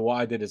were. So what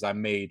I did is I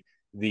made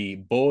the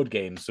board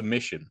game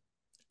submission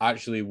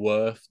actually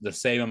worth the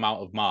same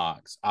amount of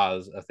marks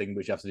as a thing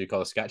which you have to do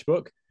called a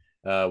sketchbook.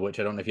 Which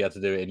I don't know if you had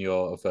to do it in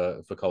your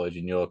for college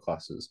in your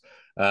classes,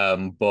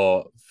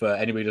 but for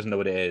anybody who doesn't know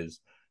what it is,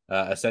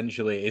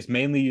 essentially it's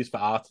mainly used for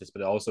artists,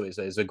 but it also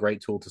is a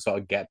great tool to sort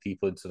of get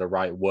people into the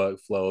right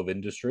workflow of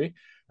industry,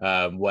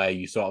 where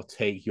you sort of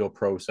take your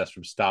process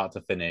from start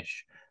to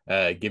finish,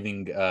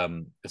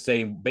 giving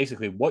saying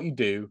basically what you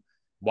do,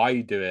 why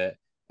you do it,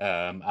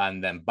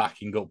 and then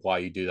backing up why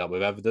you do that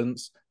with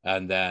evidence,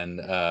 and then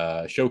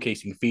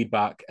showcasing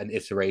feedback and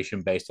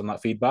iteration based on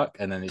that feedback,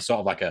 and then it's sort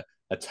of like a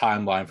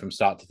timeline from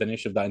start to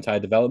finish of that entire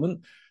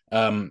development.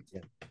 Yeah.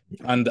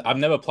 And I've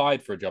never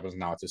applied for a job as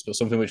an artist, but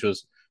something which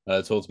was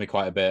told to me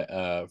quite a bit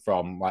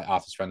from like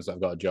artist friends that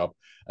have got a job,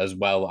 as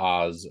well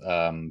as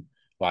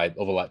like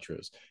other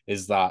lecturers,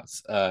 is that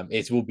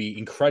it will be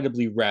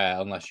incredibly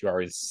rare unless you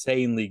are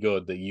insanely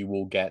good that you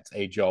will get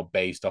a job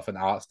based off an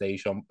art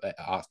station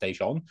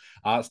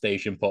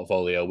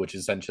portfolio, which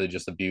is essentially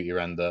just a beauty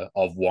render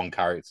of one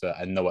character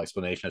and no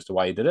explanation as to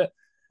why you did it.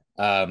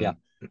 Yeah.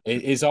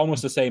 It's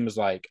almost the same as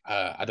like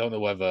I don't know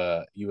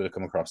whether you would have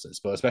come across this,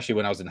 but especially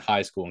when I was in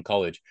high school and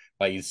college,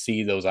 like you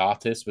see those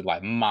artists with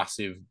like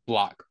massive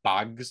black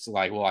bags,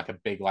 like well, like a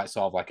big like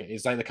sort of like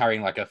it's like they're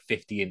carrying like a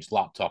 50-inch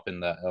laptop in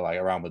the like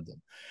around with them,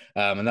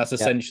 and that's Yeah.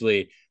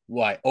 essentially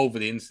like over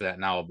the internet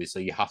now.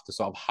 Obviously, you have to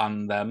sort of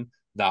hand them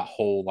that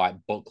whole like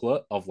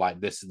booklet of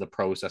like this is the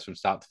process from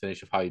start to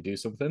finish of how you do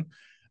something,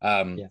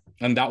 Yeah.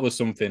 and that was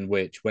something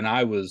which when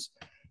I was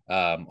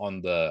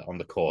on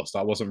the course.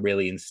 That wasn't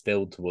really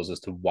instilled to us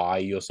as to why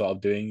you're sort of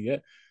doing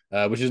it.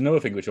 Which is another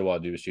thing which I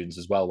want to do with students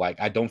as well.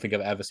 Like I don't think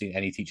I've ever seen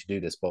any teacher do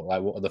this, but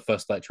like what the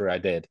first lecture I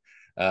did,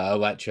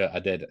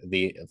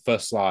 the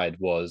first slide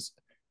was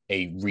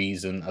a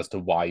reason as to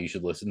why you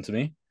should listen to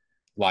me.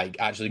 Like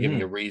actually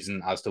giving a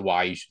reason as to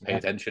why you should pay Yeah.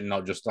 attention,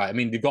 not just like I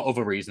mean they've got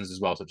other reasons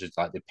as well, such as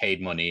like they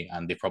paid money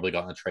and they've probably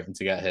gotten a train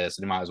to get here,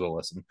 so they might as well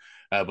listen.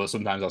 But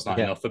sometimes that's not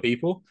Yeah. enough for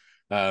people.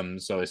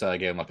 So it's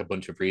again like a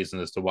bunch of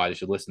reasons as to why they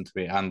should listen to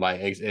me, and like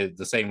it's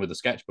the same with the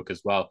sketchbook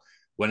as well.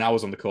 When I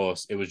was on the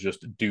course, it was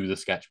just do the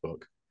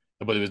sketchbook,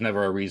 but there was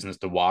never a reason as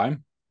to why.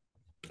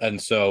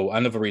 And so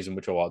another reason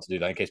which I wanted to do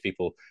that in case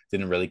people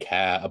didn't really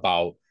care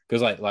about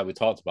because like we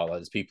talked about, like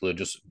there's people who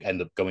just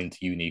end up going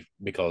to uni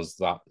because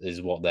that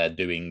is what they're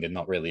doing and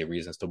not really a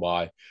reason as to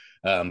why.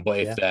 But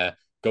if Yeah. they're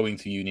going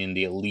to uni and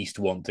they at least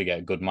want to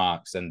get good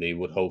marks, then they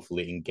would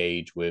hopefully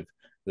engage with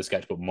the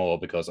sketchbook more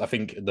because I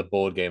think the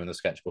board game and the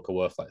sketchbook are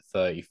worth like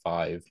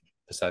 35%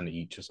 percent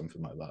each or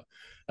something like that.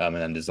 And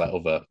then there's like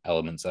other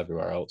elements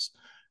everywhere else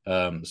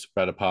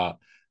spread apart.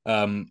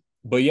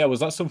 But yeah, was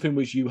that something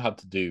which you had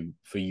to do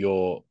for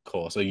your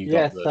course, or you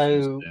Yeah, got the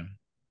funds so to do?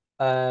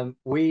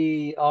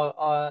 we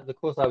are the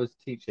course I was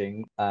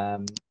teaching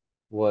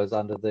was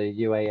under the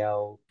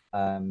UAL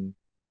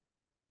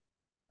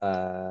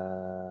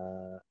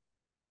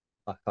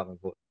I can't remember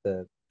what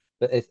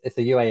but it's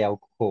a UAL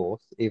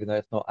course, even though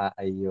it's not at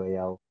a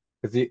UAL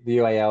because the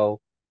UAL,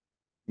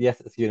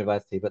 yes, it's a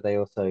university, but they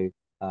also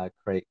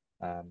create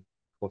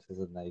courses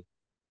and they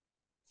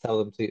sell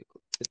them to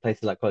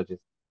places like colleges.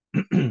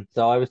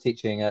 So I was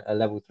teaching a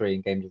level three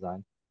in game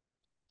design.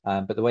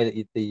 But the way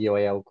that the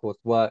UAL course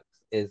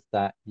works is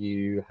that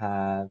you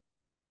have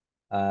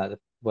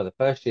the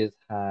first year's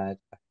had,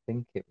 I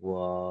think it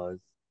was,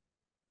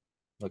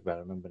 not about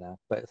to remember now,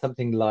 but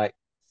something like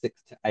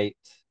 6 to 8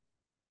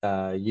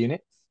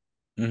 units,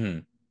 Mm-hmm.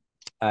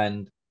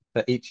 and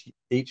for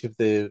each of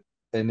the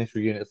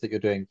initial units that you're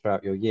doing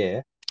throughout your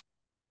year,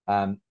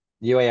 um,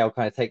 UAL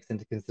kind of takes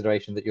into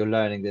consideration that you're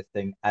learning this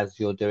thing as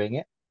you're doing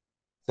it.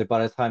 So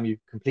by the time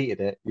you've completed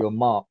it, your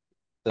mark,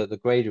 the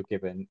grade you're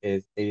given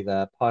is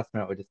either pass,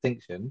 merit, or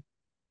distinction.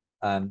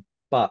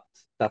 But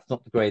that's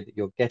not the grade that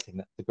you're getting.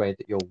 That's the grade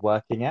that you're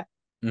working at.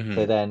 So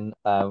Mm-hmm. then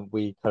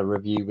we kind of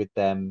review with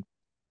them.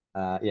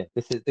 Yeah,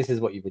 this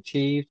is what you've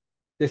achieved.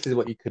 This is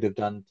what you could have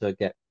done to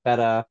get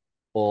better.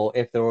 Or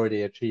if they're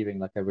already achieving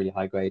like a really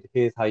high grade,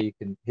 here's how you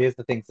can. Here's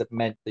the things that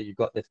meant that you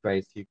got this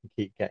grade, so you can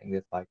keep getting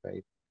this high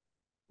grade.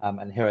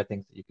 And here are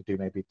things that you could do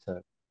maybe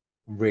to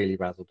really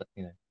dazzle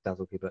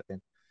people at the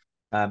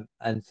end.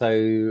 And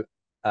so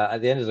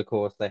at the end of the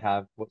course, they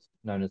have what's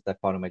known as their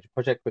final major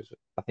project, which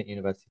I think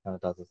university kind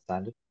of does as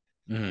standard.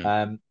 Mm-hmm.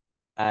 Um,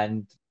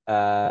 and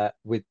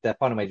with their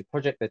final major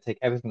project, they take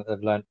everything that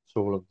they've learned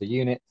through all of the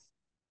units,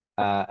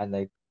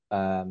 and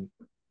um,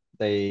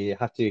 they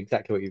have to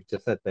exactly what you've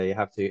just said. They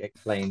have to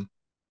explain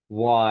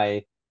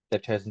why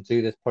they've chosen to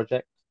do this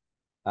project,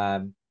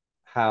 um,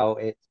 how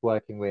it's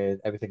working with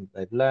everything that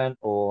they've learned,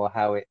 or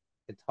how it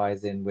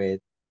ties in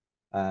with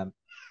um,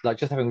 like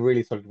just having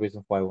really solid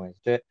reasons why we wanted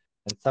to do it.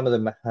 And some of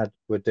them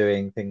were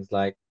doing things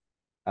like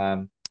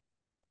um,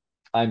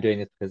 I'm doing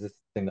this because this is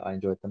the thing that I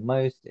enjoy the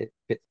most. It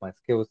fits my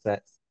skill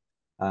sets,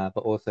 but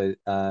also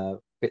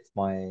fits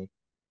my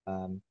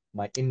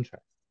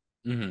interest.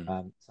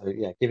 Mm-hmm. So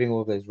yeah, giving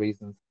all those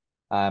reasons,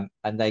 and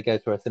they go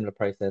through a similar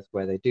process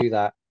where they do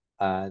that.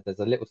 There's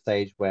a little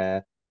stage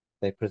where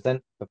they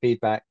present for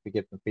feedback. We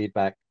give them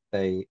feedback.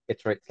 They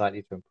iterate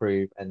slightly to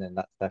improve, and then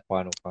that's their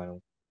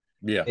final.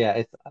 Yeah. Yeah,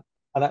 it's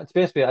and to be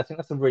honest with you, I think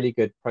that's a really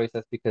good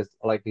process because,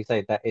 like you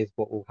say, that is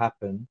what will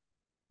happen.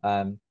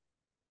 Um,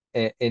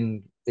 it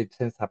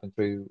tends to happen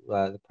through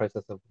the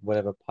process of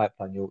whatever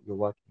pipeline you're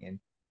working in.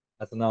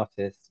 As an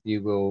artist,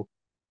 you will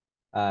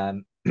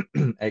um,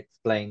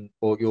 explain,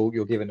 or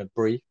you're given a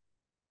brief.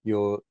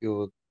 You'll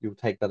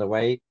take that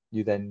away.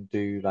 You then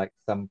do like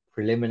some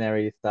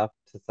preliminary stuff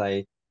to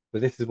say,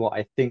 well, this is what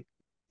I think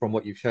from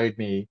what you've showed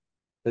me.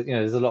 That,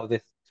 there's a lot of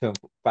this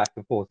back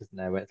and forth, isn't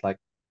there? Where it's like,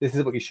 this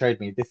is what you showed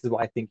me. This is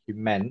what I think you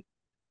meant.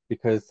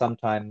 Because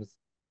sometimes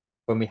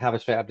when we have a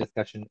straight up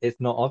discussion, it's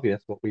not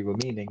obvious what we were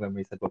meaning when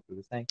we said what we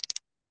were saying.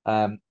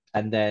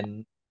 And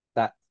then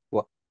that's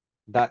what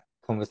that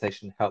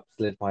conversation helps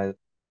solidify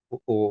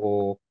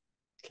or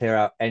clear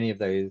out any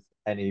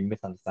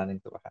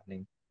misunderstandings that were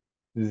happening.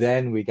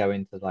 Then we go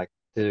into like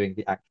doing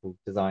the actual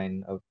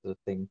design of the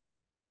thing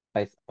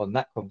based on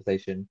that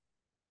conversation.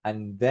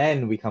 And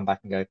then we come back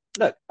and go,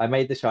 look, I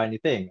made the shiny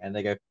thing. And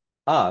they go,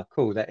 ah,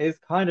 cool. That is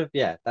kind of,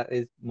 yeah, that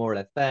is more or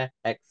less there,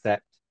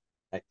 except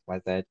X, Y,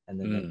 Z, and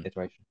then the Mm.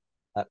 iteration.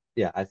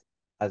 Yeah,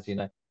 as you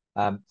know.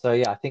 So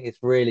yeah, I think it's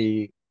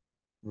really,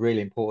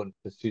 really important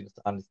for students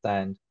to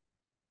understand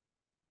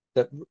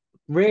that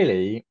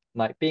really,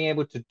 like being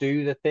able to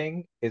do the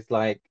thing is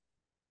like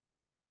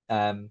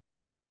um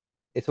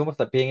it's almost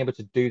like being able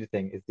to do the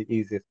thing is the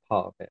easiest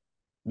part of it.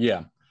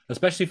 Yeah,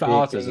 especially for Being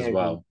artists as able,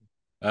 well,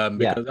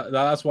 yeah, because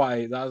that's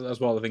why that's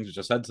one of the things which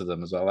I said to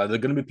them as well. Like, there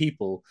are going to be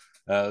people,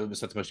 said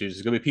to my students,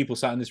 there's going to be people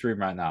sat in this room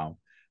right now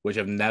which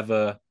have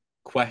never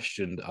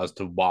questioned as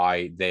to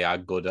why they are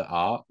good at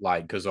art.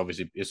 Like, because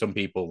obviously some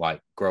people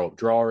like grow up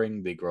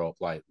drawing, they grow up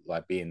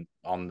like being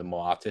on the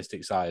more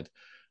artistic side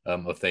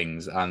of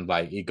things, and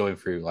like you're going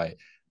through like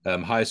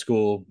high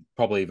school,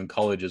 probably even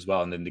college as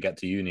well, and then they get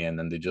to uni, and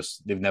then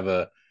they've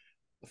never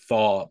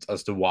thought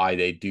as to why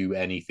they do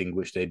anything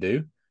which they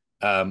do.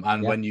 And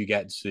yeah, when you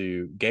get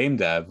to game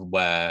dev,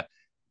 where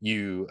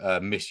you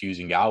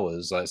misusing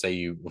hours, like say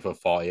you for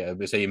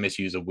 40, say you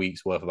misuse a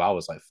week's worth of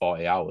hours, like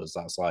 40 hours,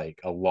 that's like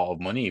a lot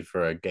of money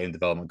for a game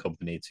development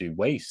company to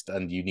waste.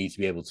 And you need to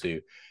be able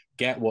to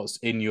get what's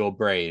in your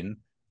brain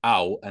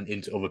out and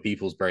into other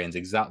people's brains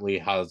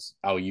exactly as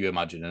how you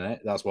imagine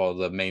it. That's one of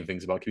the main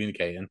things about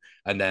communicating,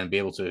 and then be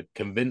able to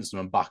convince them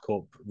and back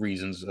up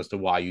reasons as to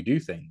why you do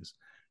things.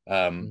 Um,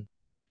 mm,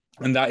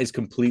 and that is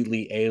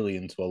completely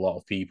alien to a lot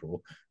of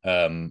people.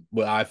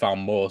 But I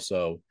found more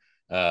so.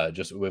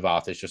 just with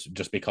artists,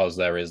 just because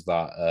there is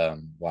that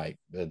like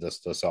the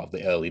sort of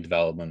the early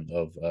development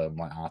of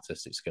like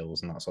artistic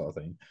skills and that sort of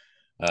thing.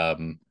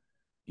 Um,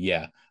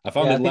 yeah, I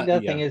found Yeah, it. I think the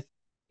other thing Yeah. is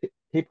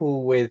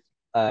people with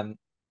um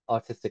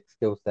artistic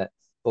skill sets,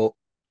 or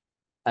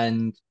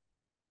and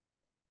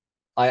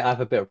I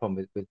have a bit of a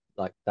problem with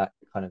like that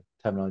kind of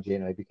terminology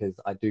anyway, because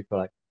I do feel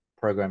like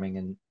programming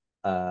in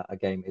a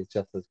game is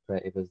just as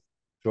creative as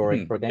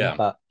drawing for a game. Yeah.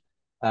 But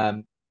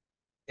um,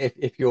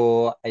 if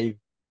you're a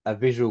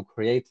visual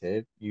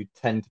creative, you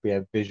tend to be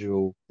a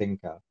visual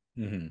thinker,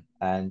 Hmm.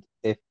 and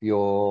if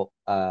you're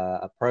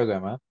a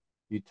programmer,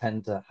 you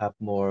tend to have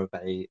more of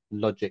a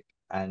logic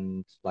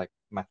and like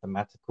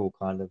mathematical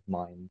kind of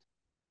mind.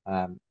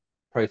 Um,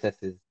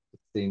 Processes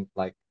seem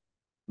like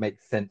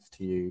make sense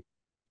to you.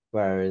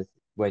 Whereas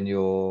when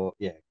you're,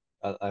 yeah,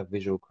 a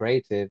visual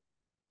creative,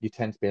 you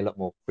tend to be a lot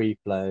more free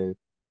flow.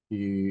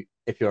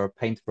 If you're a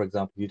painter, for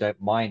example, you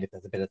don't mind if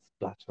there's a bit of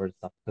splatter and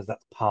stuff, because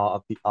that's part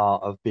of the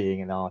art of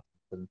being an artist.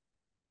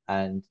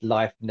 And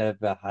life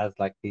never has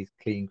like these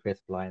clean,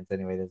 crisp lines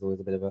anyway. There's always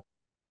a bit of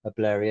a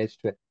blurry edge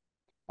to it.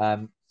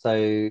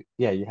 So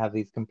yeah, you have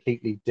these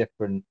completely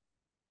different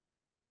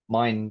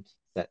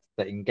mindsets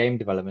that in game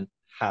development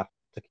have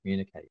to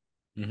communicate.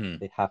 Hmm.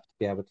 They have to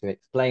be able to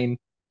explain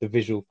the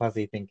visual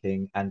fuzzy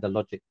thinking and the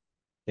logic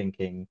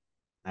thinking,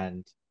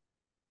 and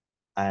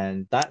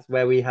that's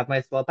where we have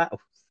most of our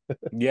battles.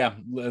 Yeah,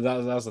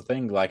 that's the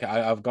thing. Like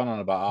I've gone on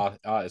about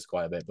artists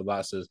quite a bit, but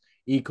that's as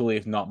equally,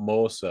 if not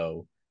more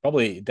so,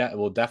 probably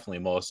definitely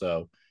more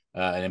so,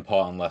 an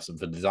important lesson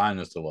for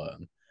designers to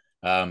learn.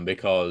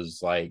 Because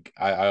like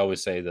I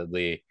always say that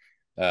the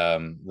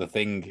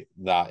thing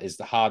that is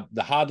the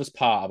hardest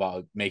part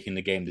about making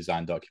the game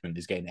design document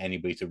is getting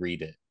anybody to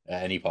read it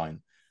at any point.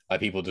 Like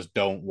people just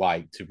don't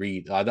like to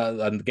read.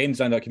 And the game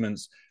design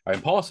documents are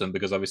important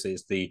because obviously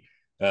it's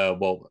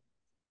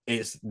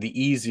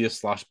the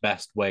easiest slash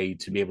best way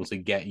to be able to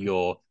get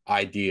your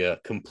idea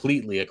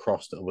completely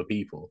across to other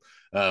people.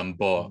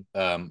 But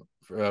Mm.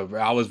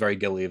 I was very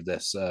guilty of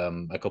this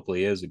a couple of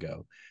years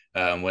ago.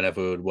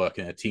 Whenever we would work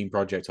in a team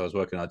project, I was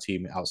working on a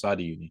team outside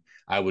of uni.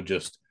 I would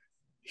just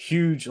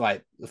huge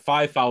like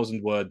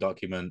 5,000 word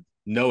document,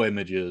 no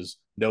images,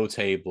 no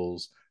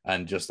tables,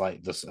 and just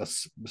like this a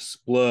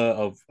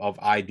splur of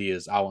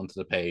ideas out onto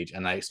the page,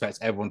 and I expect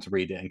everyone to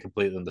read it and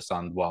completely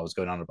understand what I was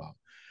going on about.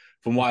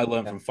 From what I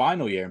learned Yeah, from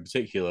final year in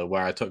particular,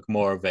 where I took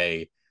more of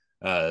a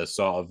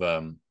sort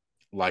of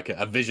like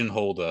a vision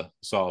holder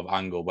sort of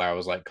angle, where I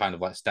was like kind of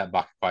like step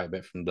back quite a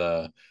bit from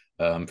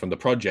the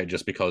project,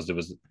 just because there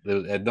was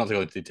not to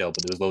go into detail,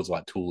 but there was loads of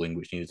like tooling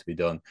which needed to be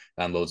done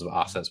and loads of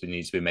assets which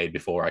needed to be made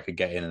before I could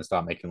get in and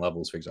start making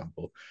levels, for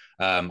example.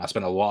 I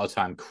spent a lot of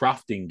time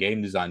crafting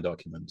game design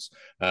documents.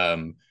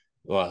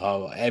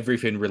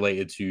 Everything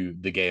related to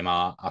the game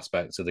art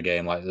aspects of the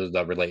game, like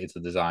that related to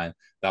design,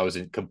 that was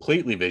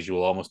completely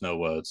visual, almost no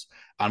words.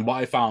 And what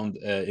I found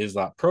is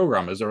that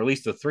programmers, or at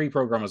least the three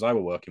programmers I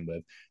were working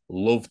with,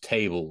 love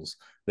tables.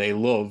 They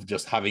love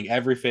just having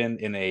everything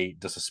in a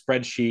just a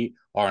spreadsheet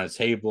or in a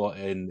table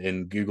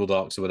in Google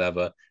Docs or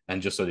whatever,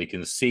 and just so they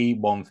can see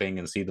one thing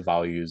and see the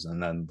values,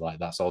 and then like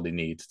that's all they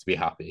need to be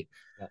happy.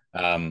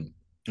 yeah,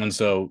 And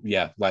so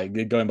yeah, like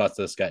going back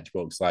to the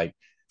sketchbooks, like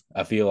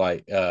I feel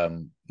like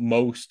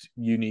most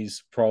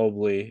unis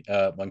probably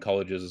and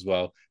colleges as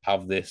well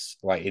have this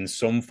like in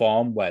some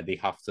form where they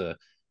have to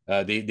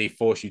they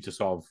force you to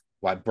sort of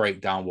like break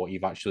down what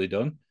you've actually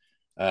done.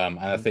 And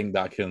I mhm. think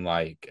that can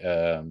like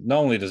not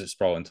only does it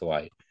sprawl into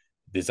like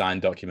design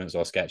documents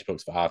or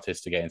sketchbooks for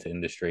artists to get into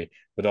industry,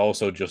 but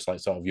also just like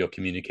sort of your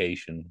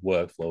communication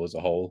workflow as a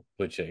whole,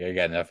 which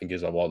again I think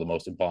is one of the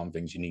most important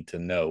things you need to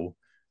know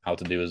how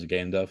to do as a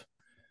game dev.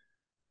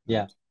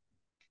 Yeah,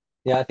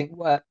 yeah. I think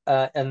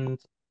and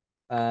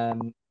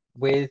um,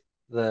 with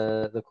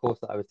the course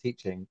that I was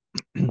teaching,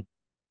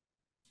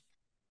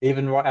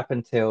 even right up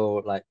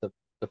until like the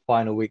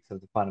final weeks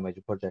of the final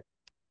major project,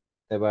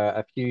 there were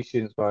a few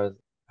students where I was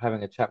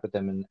having a chat with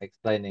them and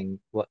explaining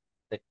what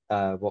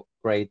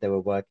grade they were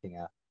working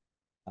at.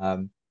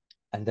 Um,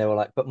 and they were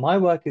like, "But my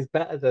work is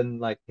better than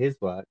like his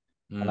work."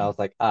 And I Mm. was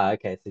like, "Ah,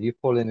 okay, so you've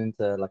fallen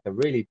into like a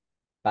really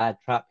bad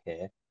trap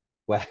here,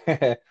 where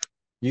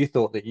you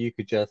thought that you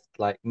could just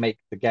like make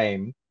the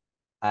game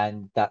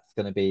and that's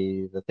going to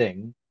be the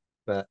thing,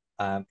 but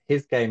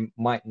his game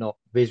might not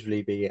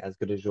visually be as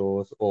good as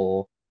yours,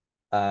 or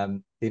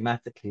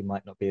thematically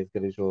might not be as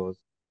good as yours,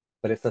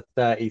 but it's a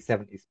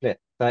 30-70 split.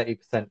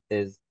 30%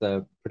 is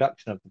the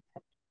production of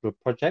the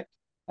project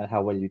and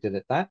how well you did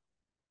at that,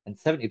 and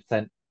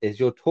 70% is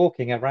your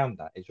talking around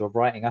that, is your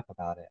writing up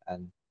about it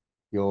and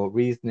your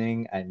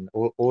reasoning and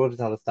all of this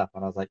other stuff.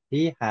 And I was like,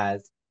 he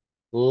has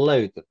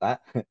loads of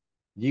that.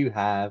 You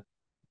have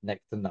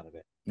next to none of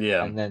it.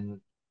 Yeah. And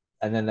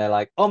then they're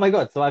like, oh my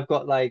God, so I've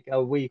got like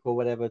a week or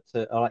whatever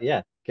to, I'm like,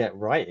 yeah, get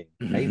writing,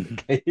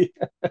 basically.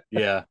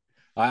 Yeah.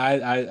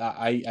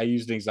 I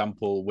used an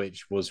example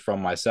which was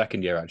from my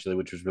second year actually,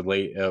 which was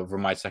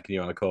from my second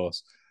year on the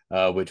course,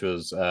 which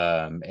was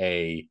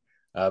a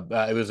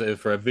it was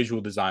for a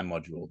visual design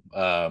module,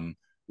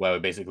 where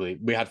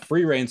we had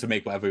free reign to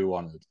make whatever we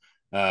wanted.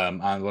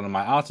 And one of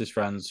my artist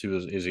friends, who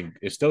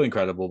is still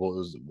incredible, but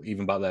was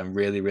even back then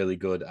really really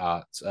good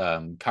at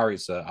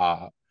character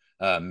art,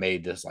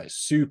 made this like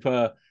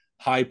super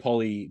high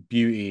poly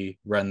beauty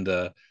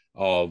render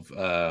of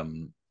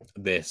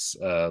this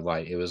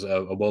like it was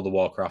a World of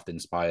Warcraft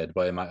inspired,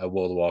 but a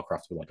World of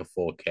Warcraft with like a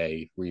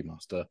 4K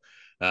remaster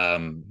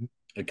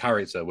a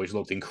character, which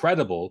looked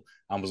incredible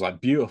and was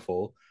like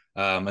beautiful.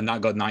 And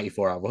that got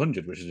 94 out of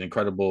 100, which is an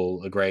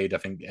incredible grade. I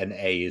think an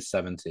A is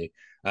 70.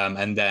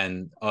 And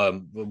then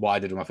what I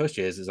did in my first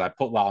years is I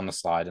put that on the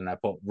slide, and I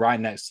put right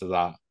next to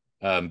that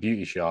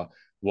beauty shot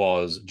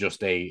was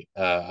just a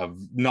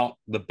not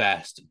the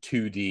best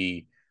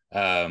 2D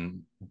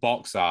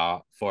box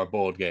art for a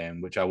board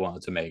game, which I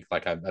wanted to make.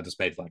 Like I just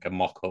made like a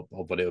mock up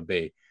of what it would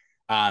be.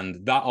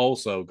 And that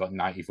also got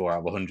 94 out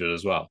of 100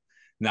 as well.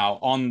 Now,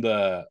 on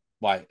the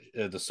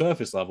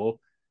surface level,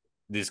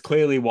 there's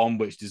clearly one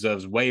which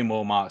deserves way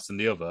more marks than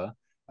the other.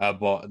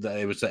 But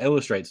it was to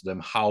illustrate to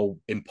them how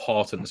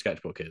important the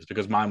sketchbook is,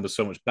 because mine was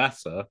so much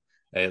better.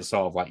 It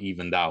sort of like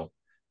evened out.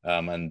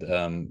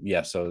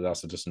 Yeah, so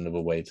that's just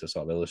another way to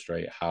sort of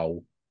illustrate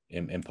how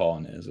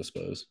important it is, I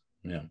suppose.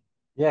 Yeah.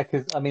 Yeah,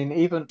 because I mean,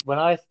 even when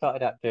I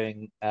started out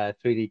doing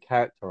 3D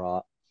character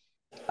art,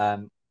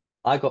 um,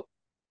 I got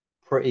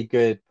pretty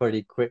good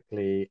pretty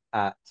quickly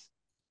at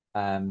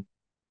um,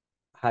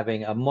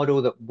 having a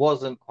model that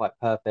wasn't quite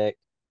perfect,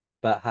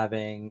 but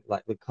having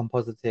like the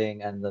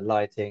compositing and the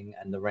lighting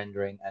and the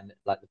rendering and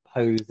like the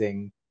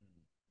posing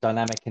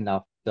dynamic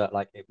enough that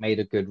like it made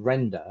a good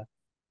render.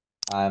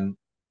 Um,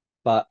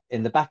 but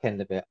in the back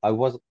end of it, I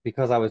was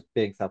because I was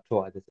being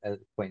self-taught at this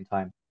point in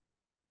time,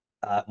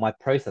 my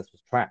process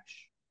was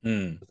trash.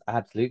 Mm. Was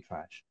absolute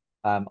trash.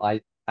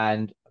 I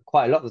and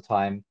quite a lot of the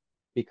time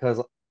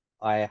because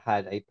I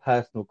had a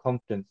personal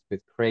confidence with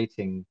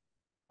creating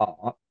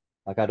art.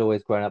 Like I'd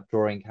always grown up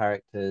drawing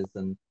characters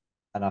and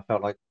I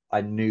felt like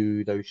I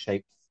knew those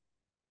shapes.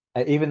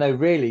 Even though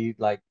really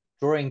like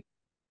drawing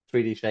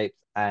 3D shapes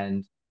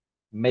and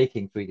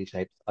making 3D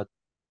shapes are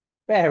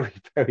very,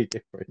 very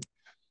different.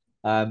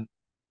 Um,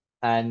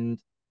 and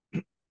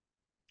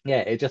yeah,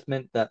 it just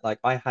meant that like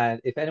I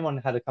had if anyone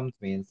had come to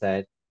me and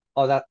said,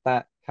 "Oh,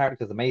 that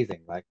character's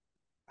amazing. Like,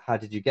 how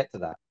did you get to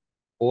that?"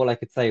 All I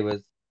could say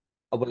was,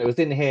 "Oh, well, it was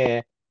in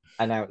here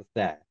and now it's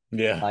there."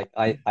 Yeah. Like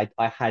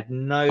I had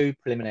no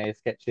preliminary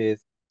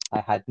sketches.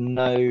 I had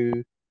no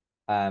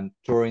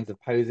drawings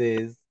of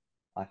poses.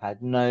 I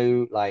had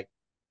no like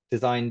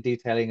design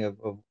detailing of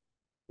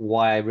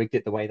why I rigged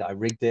it the way that I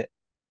rigged it.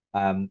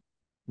 Um,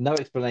 no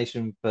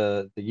explanation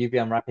for the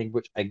UV wrapping,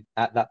 which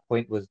at that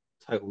point was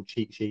total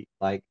cheat sheet.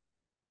 Like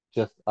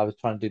just I was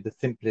trying to do the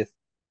simplest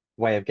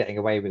way of getting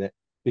away with it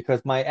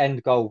because my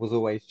end goal was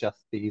always just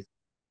these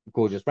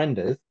gorgeous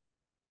renders.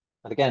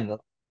 But again,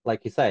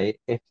 like you say,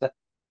 if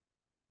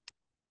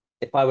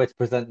I were to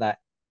present that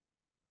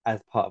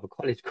as part of a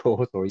college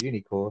course or a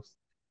uni course,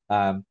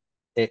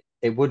 it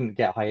wouldn't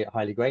get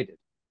highly graded.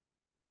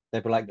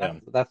 They'd be like, Yeah.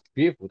 that's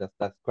beautiful,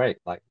 that's great,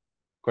 like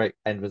great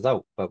end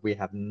result, but we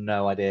have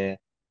no idea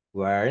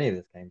where any of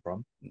this came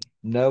from.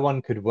 No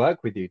one could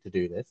work with you to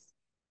do this.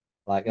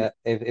 Like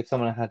if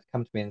someone had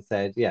come to me and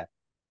said, yeah,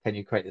 can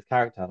you create this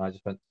character? And I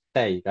just went,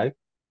 there you go.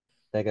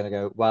 They're gonna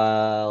go,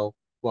 well,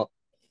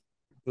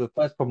 the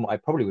first problem I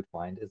probably would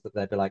find is that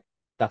they'd be like,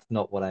 that's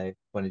not what I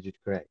wanted you to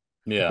create.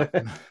 Yeah.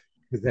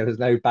 Because there was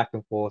no back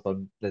and forth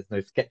there's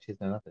no sketches,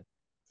 no nothing.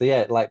 So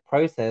yeah, like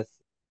process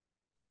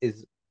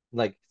is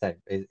like you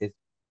say, is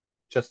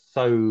just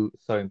so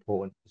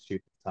important for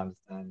students to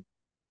understand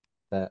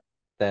that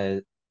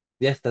there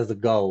yes, there's a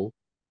goal,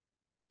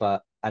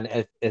 but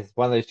and it's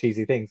one of those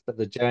cheesy things, but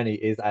the journey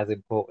is as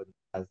important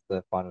as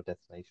the final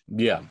destination.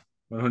 Yeah,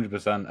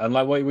 100%. And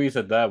like what we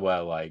said there,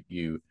 where like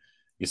you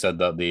said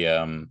that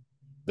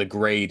the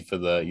grade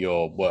for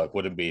your work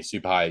wouldn't be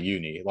super high at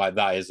uni, like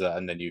that is,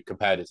 and then you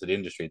compared it to the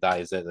industry.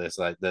 That is it. There's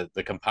like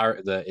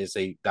the is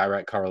a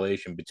direct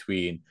correlation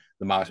between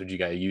the marks which you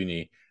get at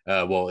uni.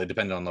 Well, it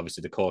depends on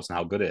obviously the course and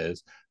how good it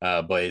is,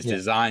 but it's Yeah,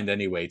 designed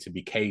anyway to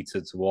be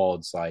catered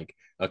towards like,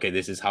 okay,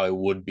 this is how it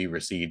would be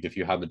received if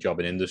you had a job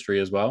in industry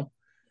as well.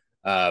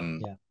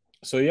 Um, yeah.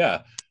 so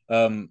yeah,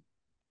 um,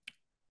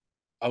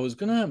 I was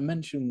gonna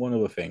mention one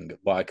other thing,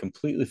 but I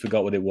completely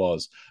forgot what it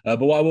was. But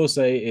what I will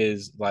say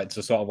is, like,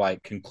 to sort of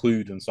like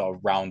conclude and sort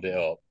of round it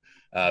up,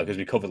 because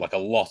we covered like a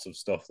lot of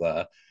stuff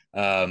there.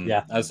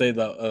 Yeah. I'd say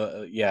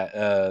that,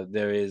 yeah,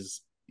 there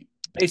is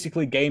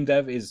basically game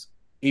dev is,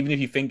 even if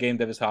you think game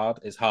dev is hard,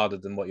 it's harder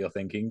than what you're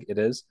thinking it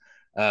is.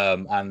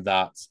 And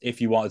that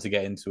if you wanted to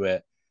get into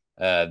it,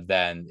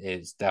 then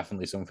it's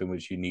definitely something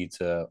which you need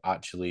to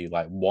actually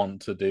like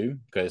want to do,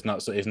 because it's not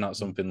Mm.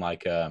 something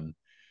like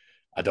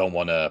I don't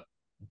want to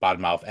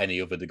badmouth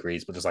any other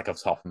degrees, but just like off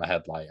the top of my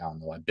head, like I don't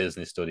know, like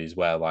business studies,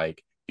 where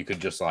like you could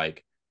just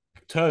like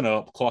turn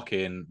up, clock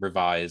in,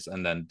 revise,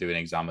 and then do an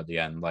exam at the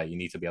end. Like you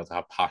need to be able to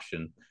have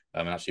passion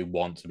and actually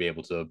want to be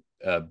able to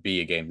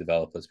be a game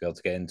developer to be able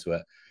to get into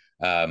it.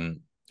 And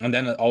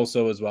then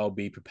also as well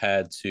be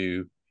prepared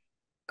to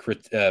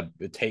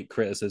take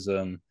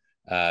criticism,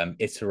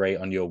 iterate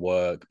on your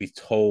work, be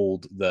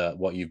told that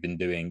what you've been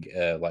doing,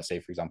 let's say,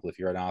 for example, if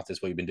you're an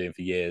artist, what you've been doing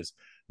for years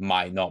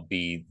might not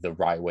be the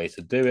right way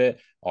to do it,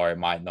 or it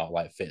might not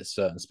like fit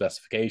certain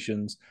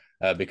specifications.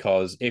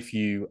 Because if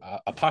you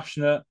are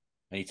passionate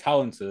and you're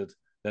talented,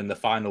 then the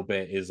final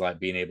bit is like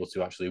being able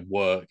to actually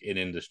work in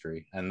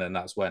industry. And then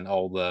that's when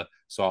all the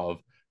sort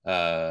of,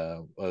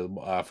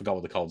 I forgot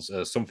what they're called,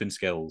 something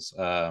skills,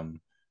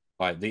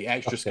 like the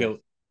extra Soft skills. skill.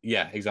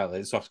 Yeah, exactly.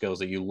 It's soft skills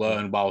that you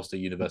learn whilst at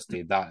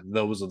university. That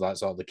those are that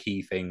sort of the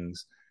key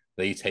things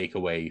that you take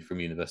away from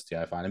university.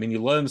 I find. I mean,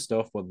 you learn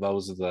stuff, but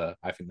those are the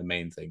I think the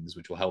main things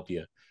which will help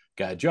you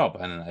get a job.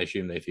 And I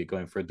assume that if you're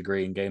going for a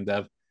degree in game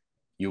dev,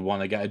 you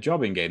want to get a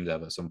job in game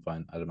dev at some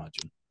point. I'd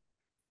imagine.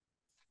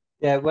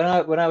 Yeah, when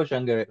I was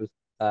younger, it was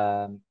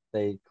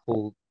they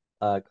called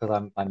because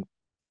I'm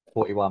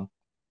 41,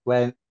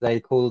 when they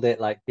called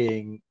it like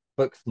being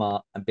book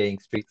smart and being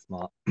street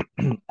smart,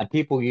 and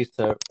people used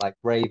to like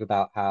rave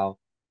about how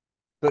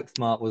book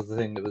smart was the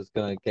thing that was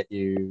going to get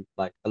you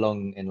like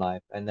along in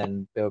life, and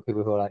then there were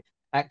people who are like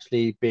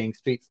actually being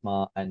street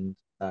smart and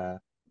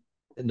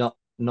not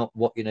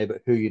what you know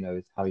but who you know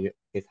is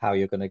how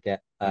you're going to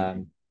get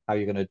Mm-hmm. how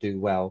you're going to do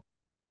well.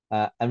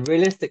 And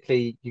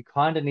realistically, you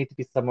kind of need to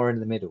be somewhere in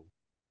the middle.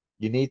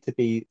 You need to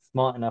be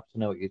smart enough to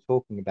know what you're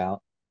talking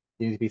about.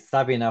 You need to be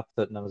savvy enough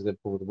that no one's going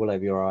to pull the wool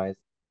over your eyes,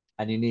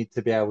 and you need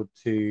to be able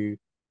to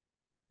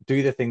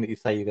do the thing that you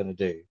say you're going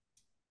to do.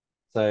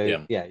 So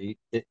Yeah. yeah,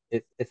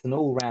 it's an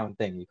all-round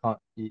thing. You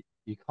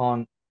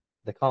can't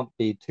there can't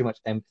be too much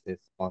emphasis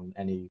on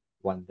any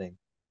one thing.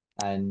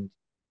 And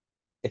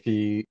if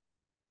you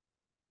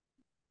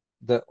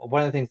the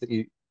one of the things that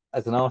you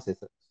as an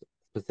artist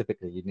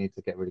specifically you need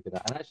to get really good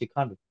at, and actually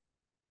kind of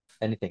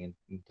anything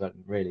in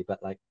development really,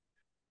 but like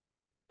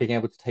being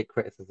able to take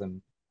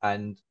criticism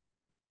and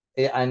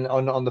and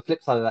on the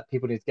flip side of that,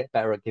 people need to get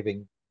better at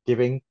giving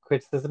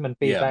criticism and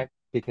Yeah. feedback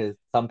because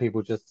some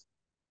people just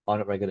are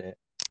not very good at it.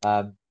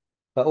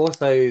 But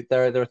also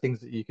there are things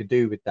that you can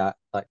do with that.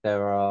 Like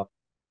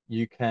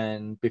you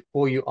can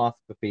before you ask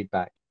for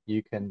feedback,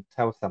 you can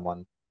tell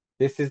someone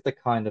this is the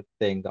kind of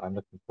thing that I'm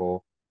looking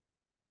for,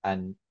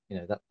 and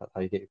that's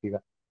how you get your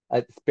feedback.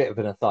 It's a bit of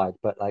an aside,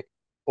 but like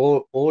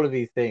all of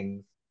these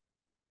things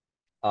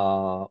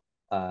are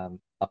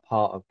a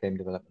part of game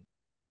development.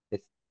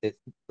 It's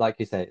like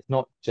you say, it's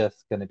not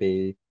just going to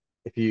be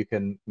if you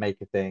can make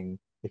a thing,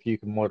 if you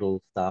can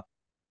model stuff,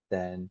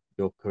 then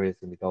your career is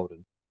going to be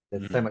golden.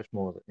 There's so Mm-hmm. much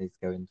more that needs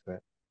to go into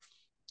it.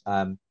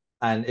 Um,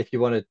 and if you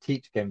want to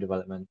teach game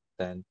development,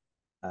 then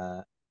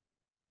uh,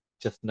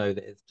 just know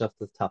that it's just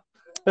as tough.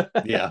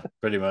 Yeah.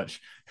 Pretty much.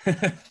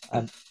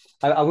 um,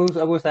 I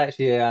will say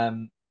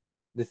actually,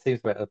 this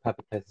seems like a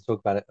perfect place to talk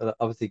about it.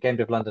 Obviously, Game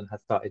Dev London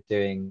has started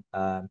doing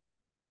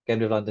Game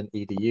Dev London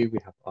EDU. We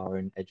have our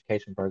own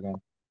education program.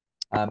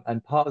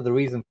 And part of the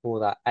reason for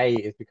that, A,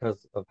 is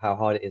because of how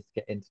hard it is to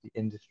get into the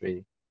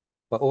industry,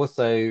 but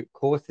also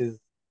courses,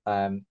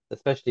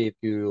 especially if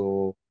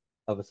you're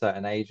of a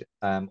certain age,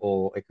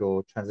 or if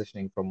you're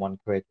transitioning from one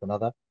career to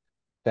another,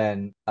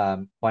 then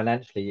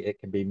financially it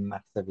can be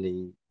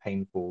massively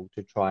painful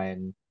to try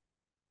and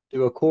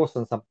do a course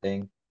on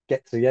something,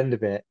 get to the end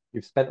of it,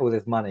 you've spent all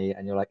this money,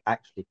 and you're like,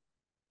 actually,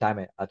 damn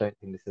it, I don't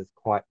think this is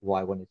quite what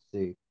I wanted to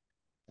do.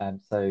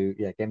 So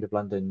yeah, Game Dev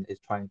London is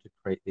trying to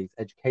create these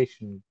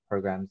education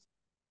programs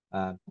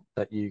that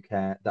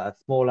are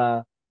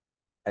smaller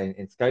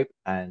in scope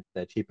and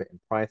they're cheaper in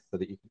price, so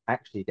that you can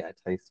actually get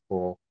a taste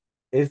for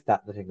is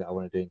that the thing that I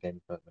want to do in game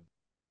development?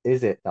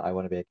 Is it that I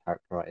want to be a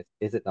character artist?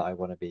 Is it that I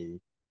want to be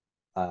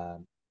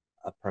um,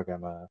 a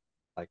programmer?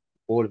 Like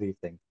all of these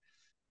things.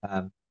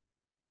 Um,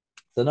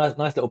 so nice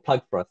little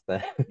plug for us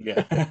there.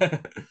 Yeah.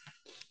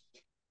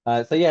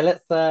 So yeah,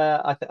 let's.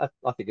 I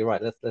think you're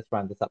right. Let's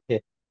round this up here.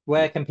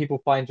 Where can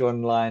people find you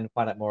online?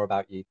 Find out more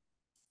about you.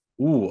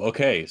 Ooh,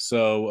 okay.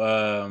 So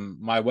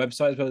my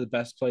website is probably the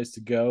best place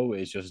to go.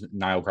 It's just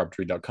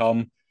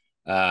niallcrabtree.com.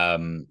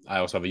 I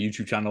also have a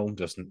YouTube channel.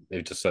 Just if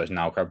you just search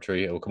Niall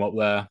Crabtree, it will come up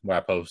there where I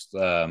post.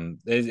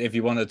 If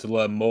you wanted to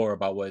learn more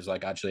about what it's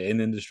like actually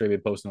in industry, we're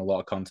posting a lot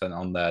of content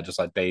on there, just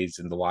like days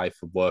in the life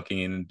of working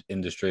in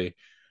industry,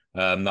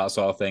 that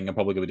sort of thing. I'm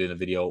probably going to be doing a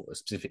video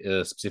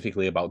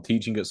specifically about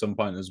teaching at some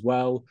point as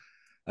well.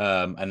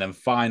 And then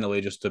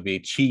finally, just to be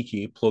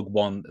cheeky, plug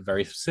one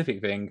very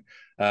specific thing.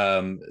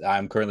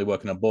 I'm currently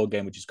working on a board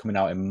game which is coming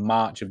out in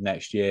March of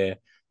next year.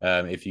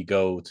 If you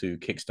go to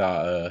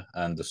Kickstarter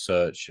and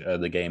search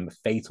the game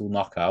Fatal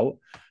Knockout,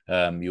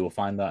 you will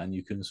find that and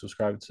you can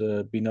subscribe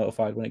to be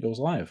notified when it goes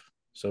live.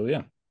 So,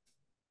 yeah.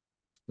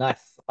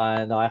 Nice.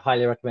 And I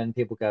highly recommend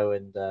people go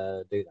and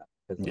do that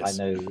because I Yes.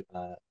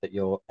 know that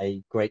you're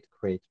a great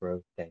creator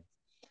of games.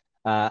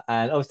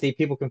 And obviously,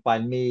 people can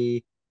find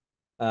me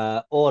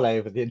all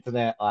over the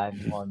internet. I'm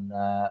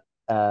on,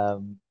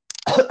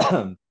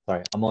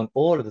 sorry, I'm on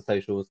all of the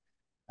socials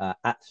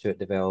at Stuart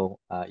Deville.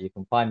 You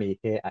can find me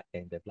here at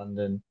Game Dev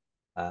London,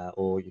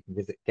 or you can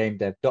visit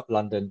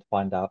gamedev.london to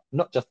find out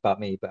not just about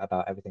me, but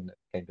about everything that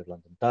Game Dev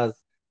London does,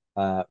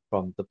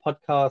 from the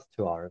podcast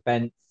to our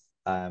events,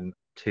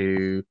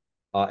 to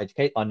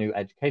our new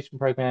education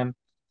program,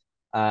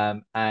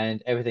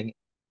 and everything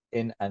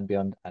in and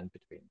beyond and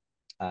between.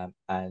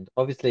 And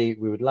obviously,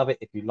 we would love it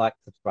if you like,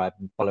 subscribe,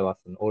 and follow us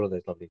on all of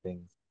those lovely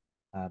things.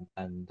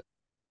 And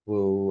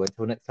we'll,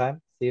 until next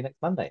time, see you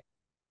next Monday.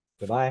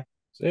 Goodbye.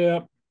 See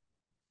ya.